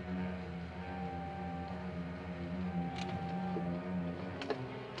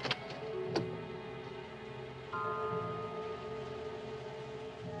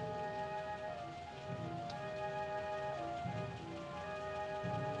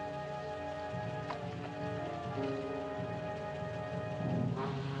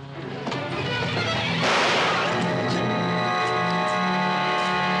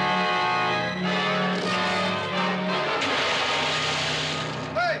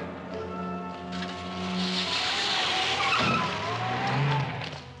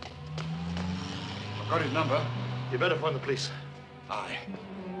 Got his number. You better phone the police. Aye.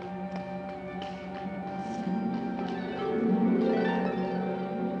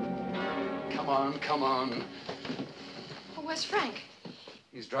 Come on, come on. Oh, where's Frank?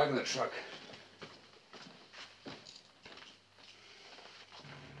 He's driving the truck.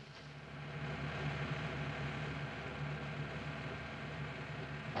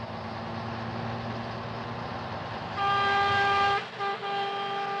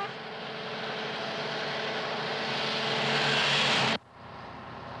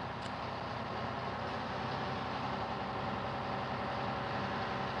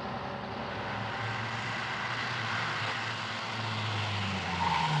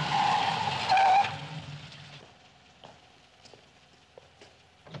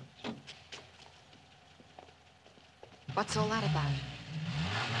 What's all that about?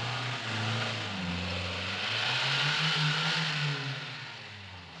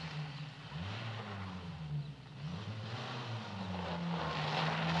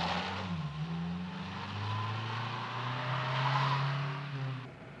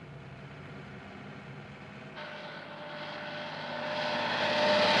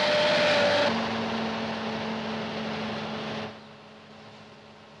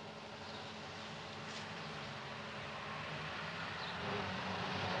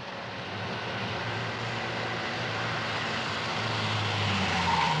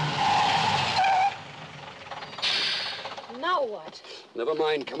 what? Never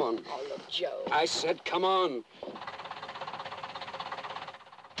mind, come on. Oh, look, Joe. I said come on.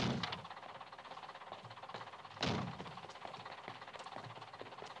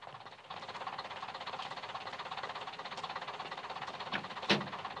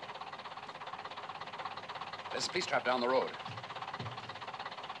 There's a police trap down the road.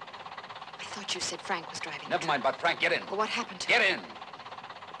 I thought you said Frank was driving. Never mind about Frank. Get in. Well, what happened to Get him? in.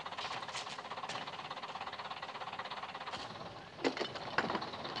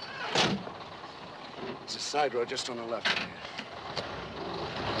 It's a side road just on the left.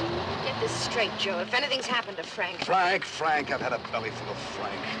 Get this straight, Joe. If anything's happened to Frank... Frank. I've had a belly full of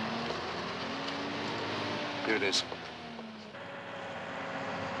Frank. Here it is.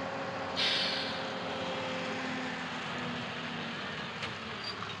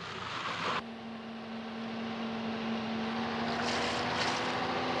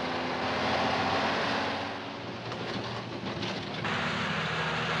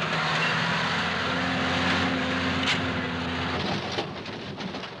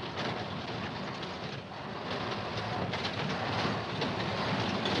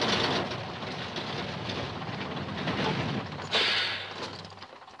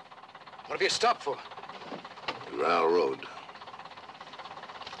 What have you stopped for? We ran out of road.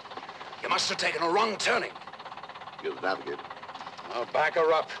 You must have taken a wrong turning. You're the navigator. I'll back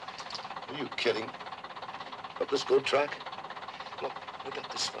her up. Are you kidding? Up this goat track? Look, we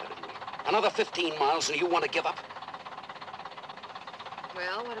got this far, didn't we? Another 15 miles and you want to give up?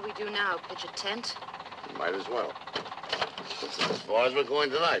 Well, what do we do now? Pitch a tent? Might as well. This is as far as we're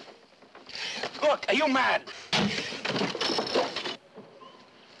going tonight. Look, are you mad?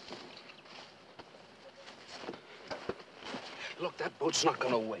 Look, that boat's not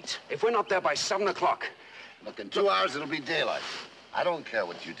gonna wait. If we're not there by 7 o'clock... Look, in 2 hours, it'll be daylight. I don't care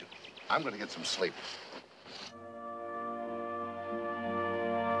what you do. I'm gonna get some sleep.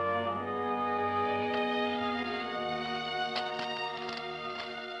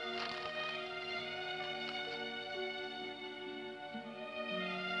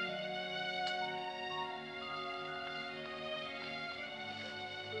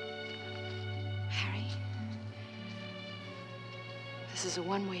 Harry, this is a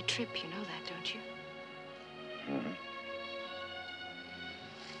one-way trip. You know that, don't you? Mm-hmm.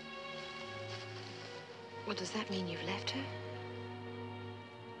 Well, does that mean you've left her?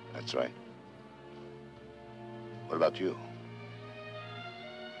 That's right. What about you?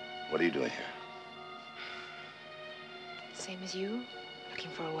 What are you doing here? Same as you?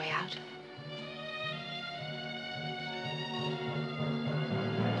 Looking for a way out?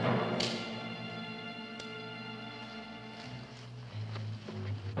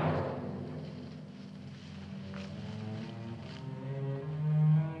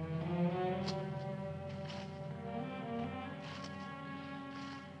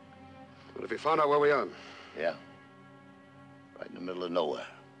 What have you found out where we are? Yeah. Right in the middle of nowhere.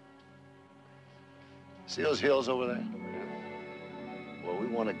 See those hills over there? Where we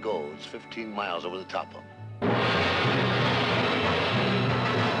want to go, it's 15 miles over the top of them.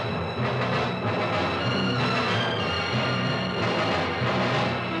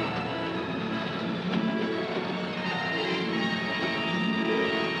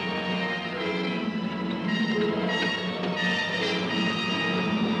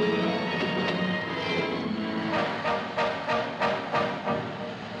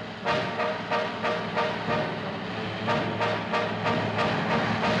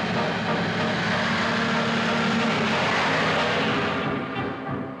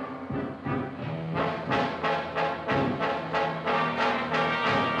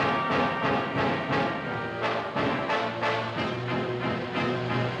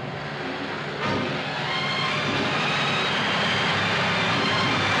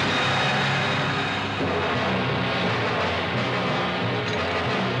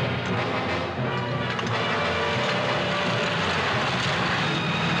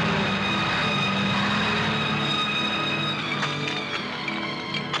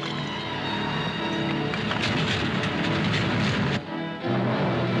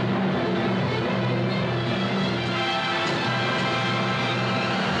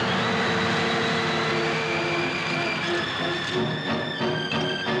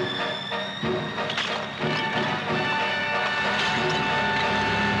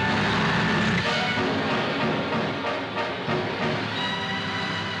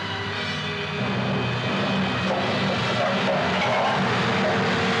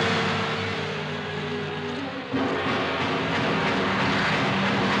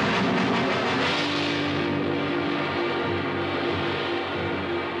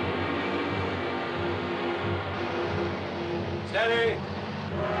 Steady.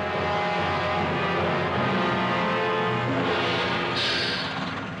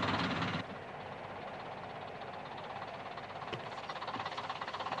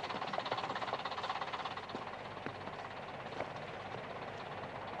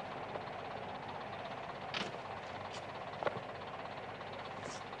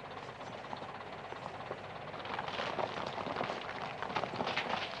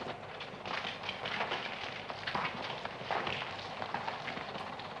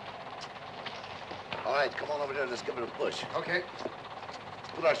 All right, come on over there and let's give it a push. Okay.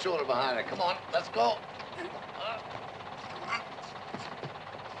 Put our shoulder behind it. Come on, let's go.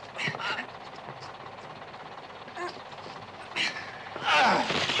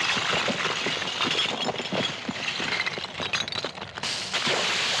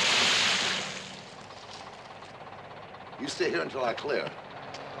 You stay here until I clear.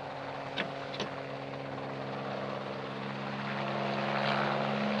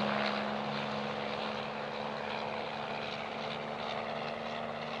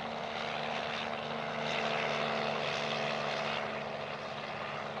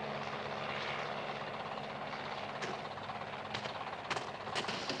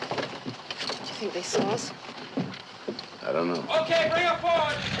 Do you think they saw us? I don't know. Okay, bring her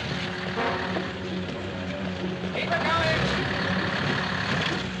forward. Keep her going.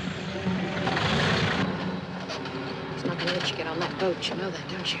 He's not gonna let you get on that boat. You know that,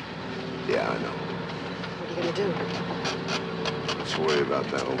 don't you? Yeah, I know. What are you gonna do? Let's worry about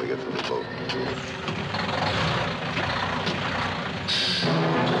that when we get to the boat.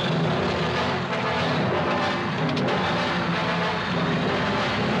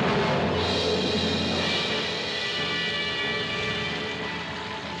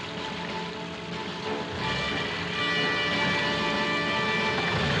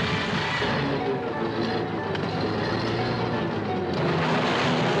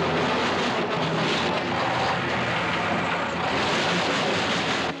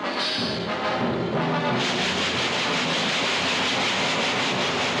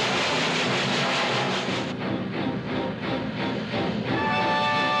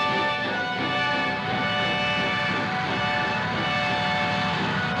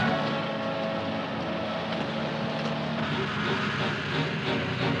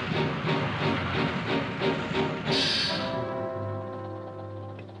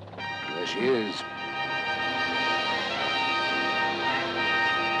 There she is.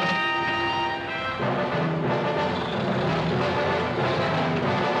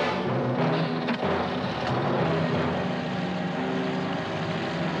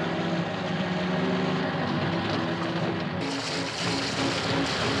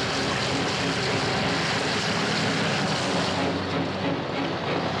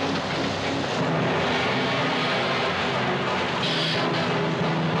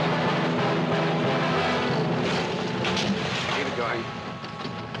 Going.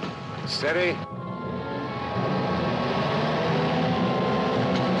 Steady.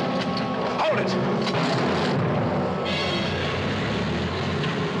 Hold it!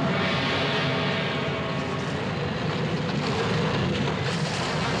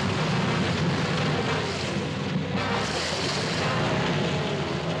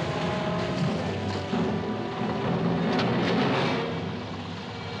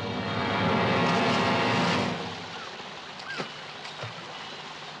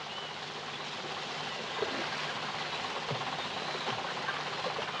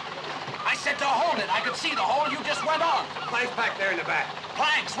 I said to hold it. I could see the hole. You just went on. Planks back there in the back.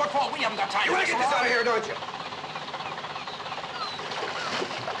 Planks? What for? We haven't got time. You want to get this out of here, don't you?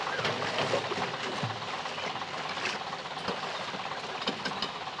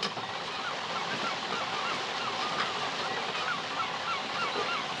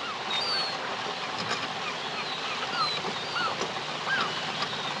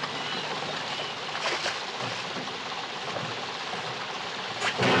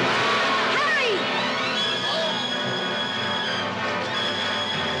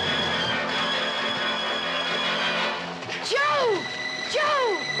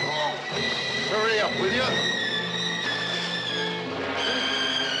 Hurry up, will you?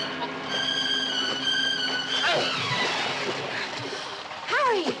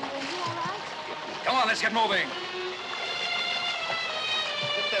 Harry! Come on, let's get moving.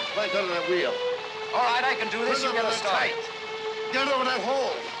 Get that plank under that wheel. All right, I can do this. Put it You get over a start. tight. Get it over that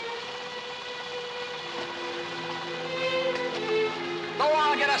hole. Go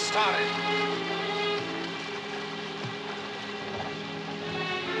on, get us started.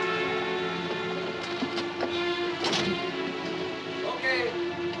 Okay.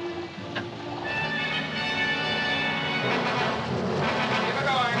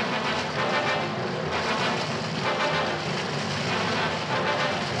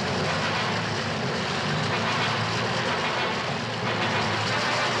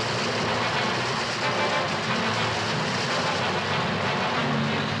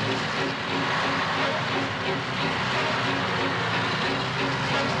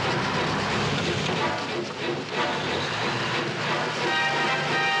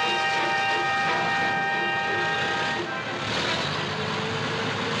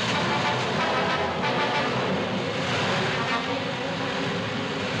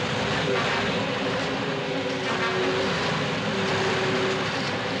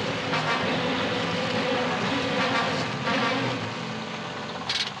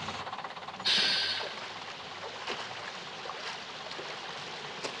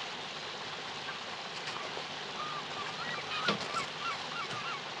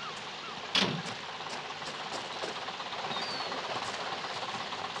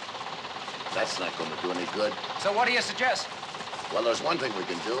 That's not going to do any good. So what do you suggest? Well, there's one thing we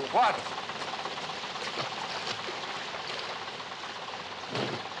can do. What?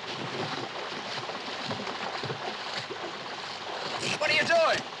 What are you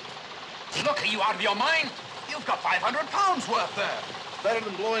doing? Look, are you out of your mind? You've got 500 pounds worth there. Better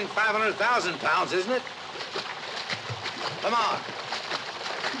than blowing 500,000 pounds, isn't it? Come on.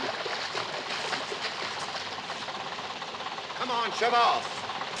 Come on, shut off.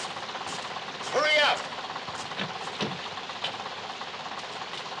 Hurry up.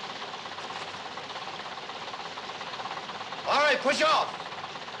 All right, push off.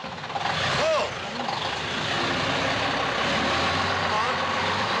 Go.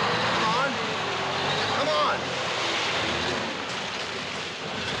 Come on.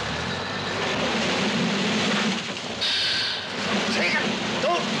 Take it.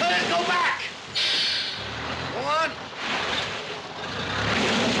 Don't let it go back. Go on.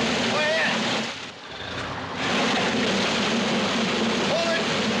 Go ahead. Hold it.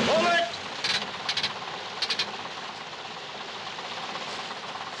 Hold it.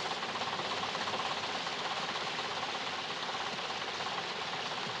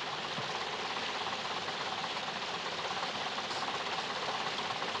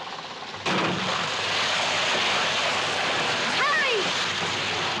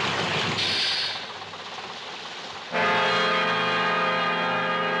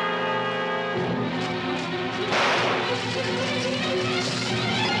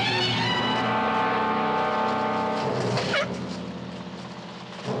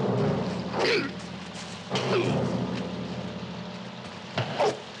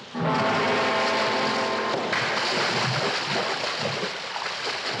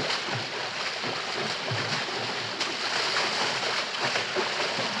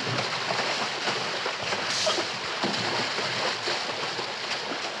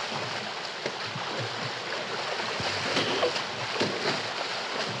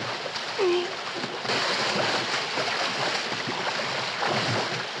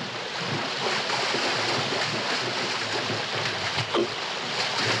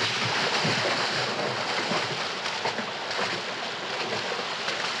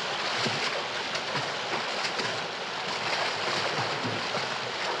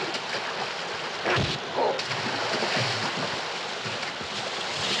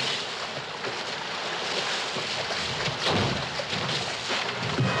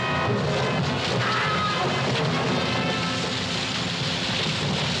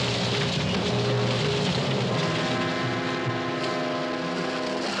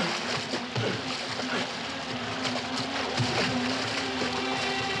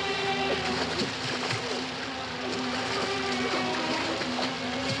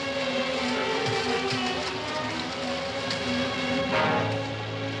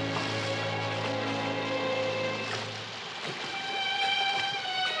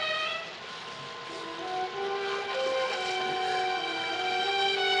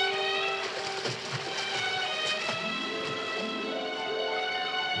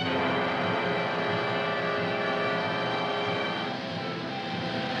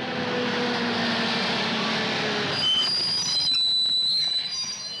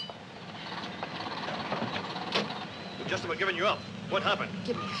 Just about giving you up. What happened?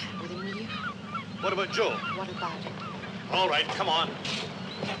 Give me a hand with him, will you? What about Joe? What about it? All right, come on.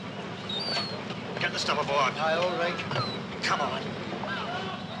 Get the stuff aboard. Aye, all right. Come on.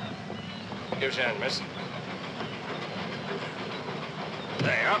 Here's your hand, miss.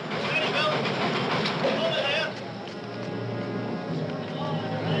 There you are. There you go. Over there.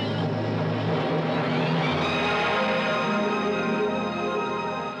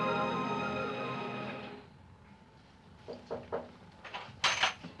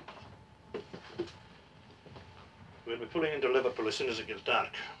 We'll be pulling into Liverpool as soon as it gets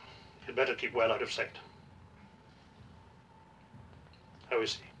dark. You'd better keep well out of sight. How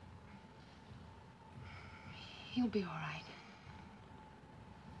is he? He'll be all right.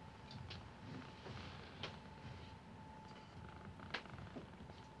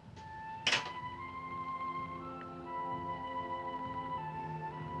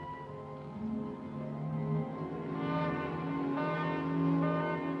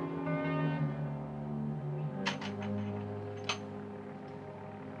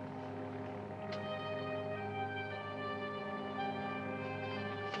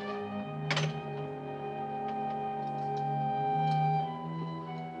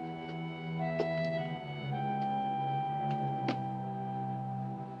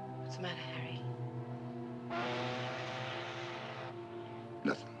 What's the matter, Harry?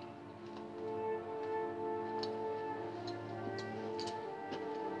 Nothing.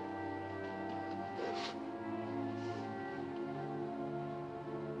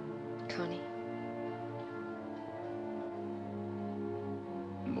 Connie?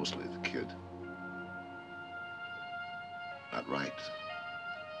 Mostly the kid. Not right.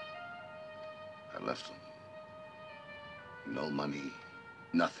 I left them. No money,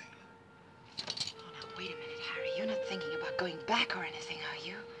 nothing. Oh, now, wait a minute, Harry. You're not thinking about going back or anything, are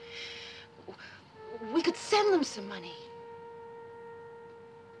you? We could send them some money.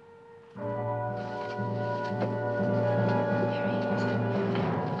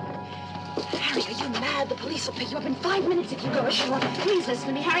 Harry, are you mad? The police will pick you up in 5 minutes if you go ashore. Please listen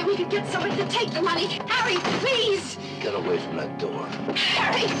to me, Harry. We could get somebody to take the money. Harry, please! Get away from that door.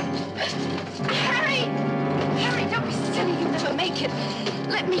 Harry! Harry! Harry, don't be silly. You'll never make it.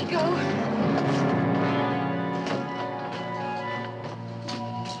 Let me go.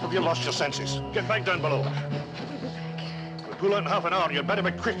 Have you lost your senses? Get back down below. We'll pull out in half an hour. You'd better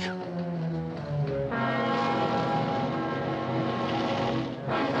be quick.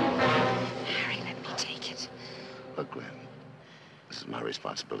 Look, Glenn, this is my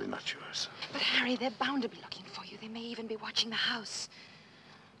responsibility, not yours. But, Harry, they're bound to be looking for you. They may even be watching the house.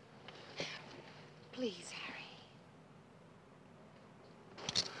 Please, Harry.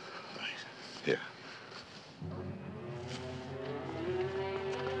 Right. Here.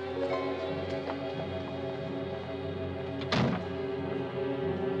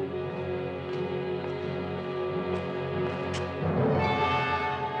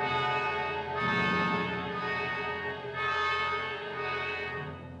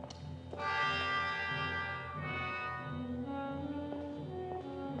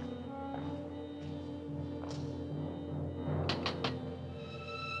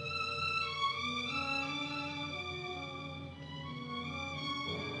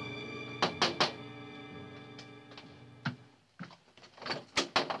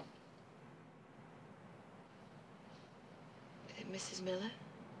 Mrs. Miller?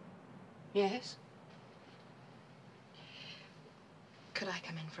 Yes? Could I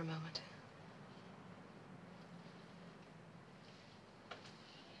come in for a moment?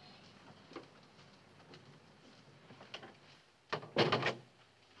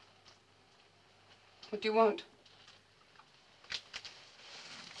 What do you want?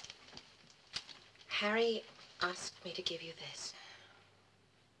 Harry asked me to give you this.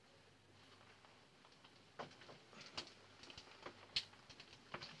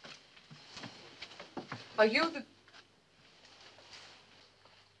 Are you the...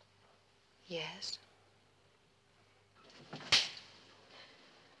 Yes.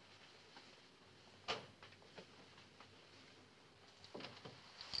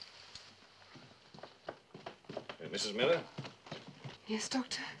 Mrs. Miller? Yes,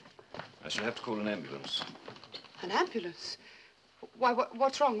 Doctor? I shall have to call an ambulance. An ambulance? Why,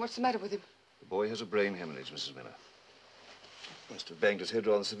 what's wrong? What's the matter with him? The boy has a brain hemorrhage, Mrs. Miller. Must have banged his head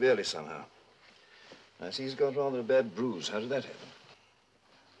rather severely somehow. I see he's got rather a bad bruise. How did that happen?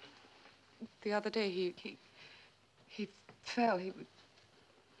 The other day, he fell. Oh,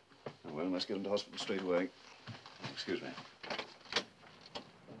 well, we must get him to hospital straight away. Excuse me.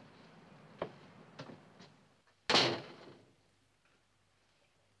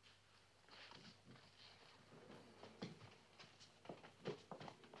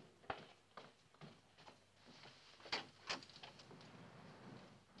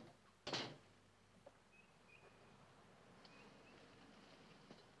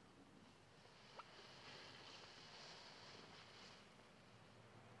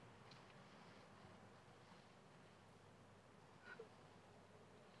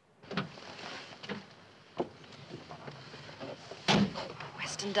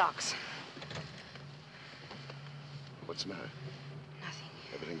 Docks. What's the matter? Nothing.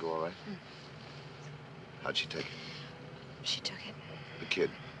 Everything go all right? How'd she take it? She took it. The kid.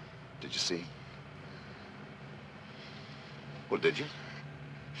 Did you see? Well, did you?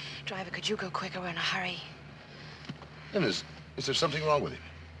 Driver, could you go quicker? We're in a hurry. Lynn, is there something wrong with him?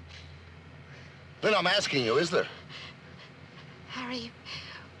 Lynn, I'm asking you, is there? Harry.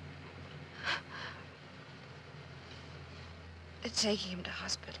 They're taking him to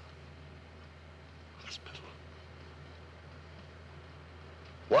hospital. Hospital?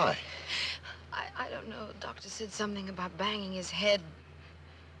 Why? I don't know. The doctor said something about banging his head.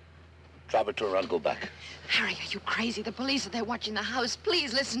 Driver, turn around, go back. Harry, are you crazy? The police are there watching the house.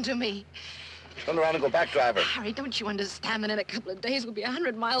 Please listen to me. Turn around and go back, driver. Harry, don't you understand that in a couple of days we'll be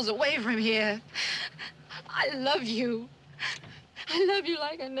 100 miles away from here? I love you. I love you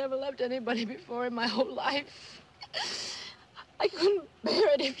like I never loved anybody before in my whole life. I couldn't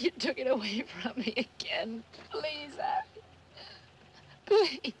bear it if you took it away from me again. Please, Harry.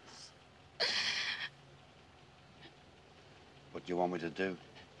 Please. What do you want me to do?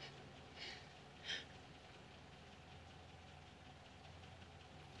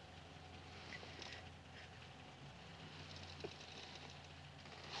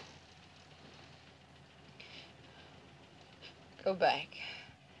 Go back.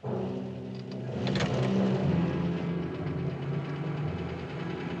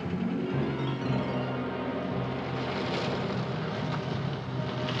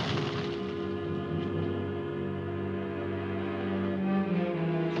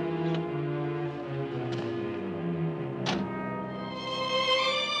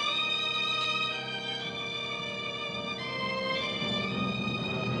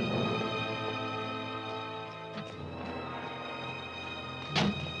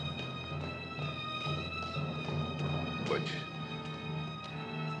 Butch.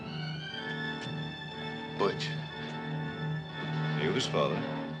 Butch. Are you his father?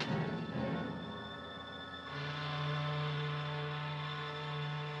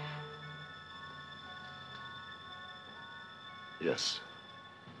 Yes.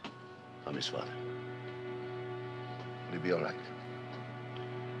 I'm his father. Will he be all right?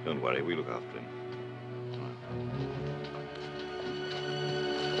 Don't worry, we look after him.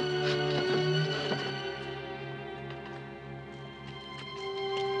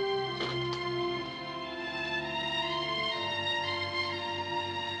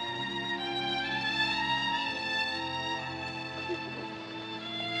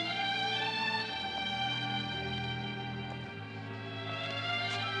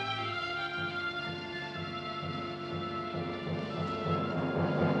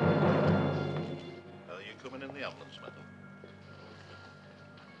 Are you coming in the ambulance, madam?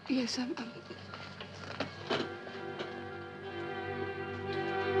 Yes, I'm...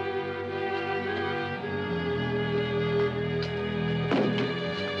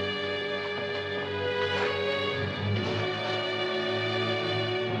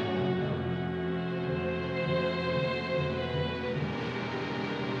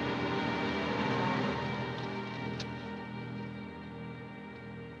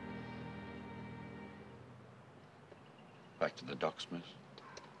 Back to the docks, miss.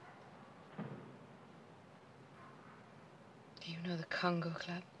 Do you know the Congo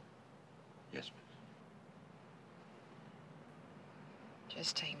Club? Yes, miss.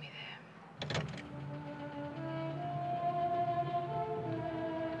 Just take me there.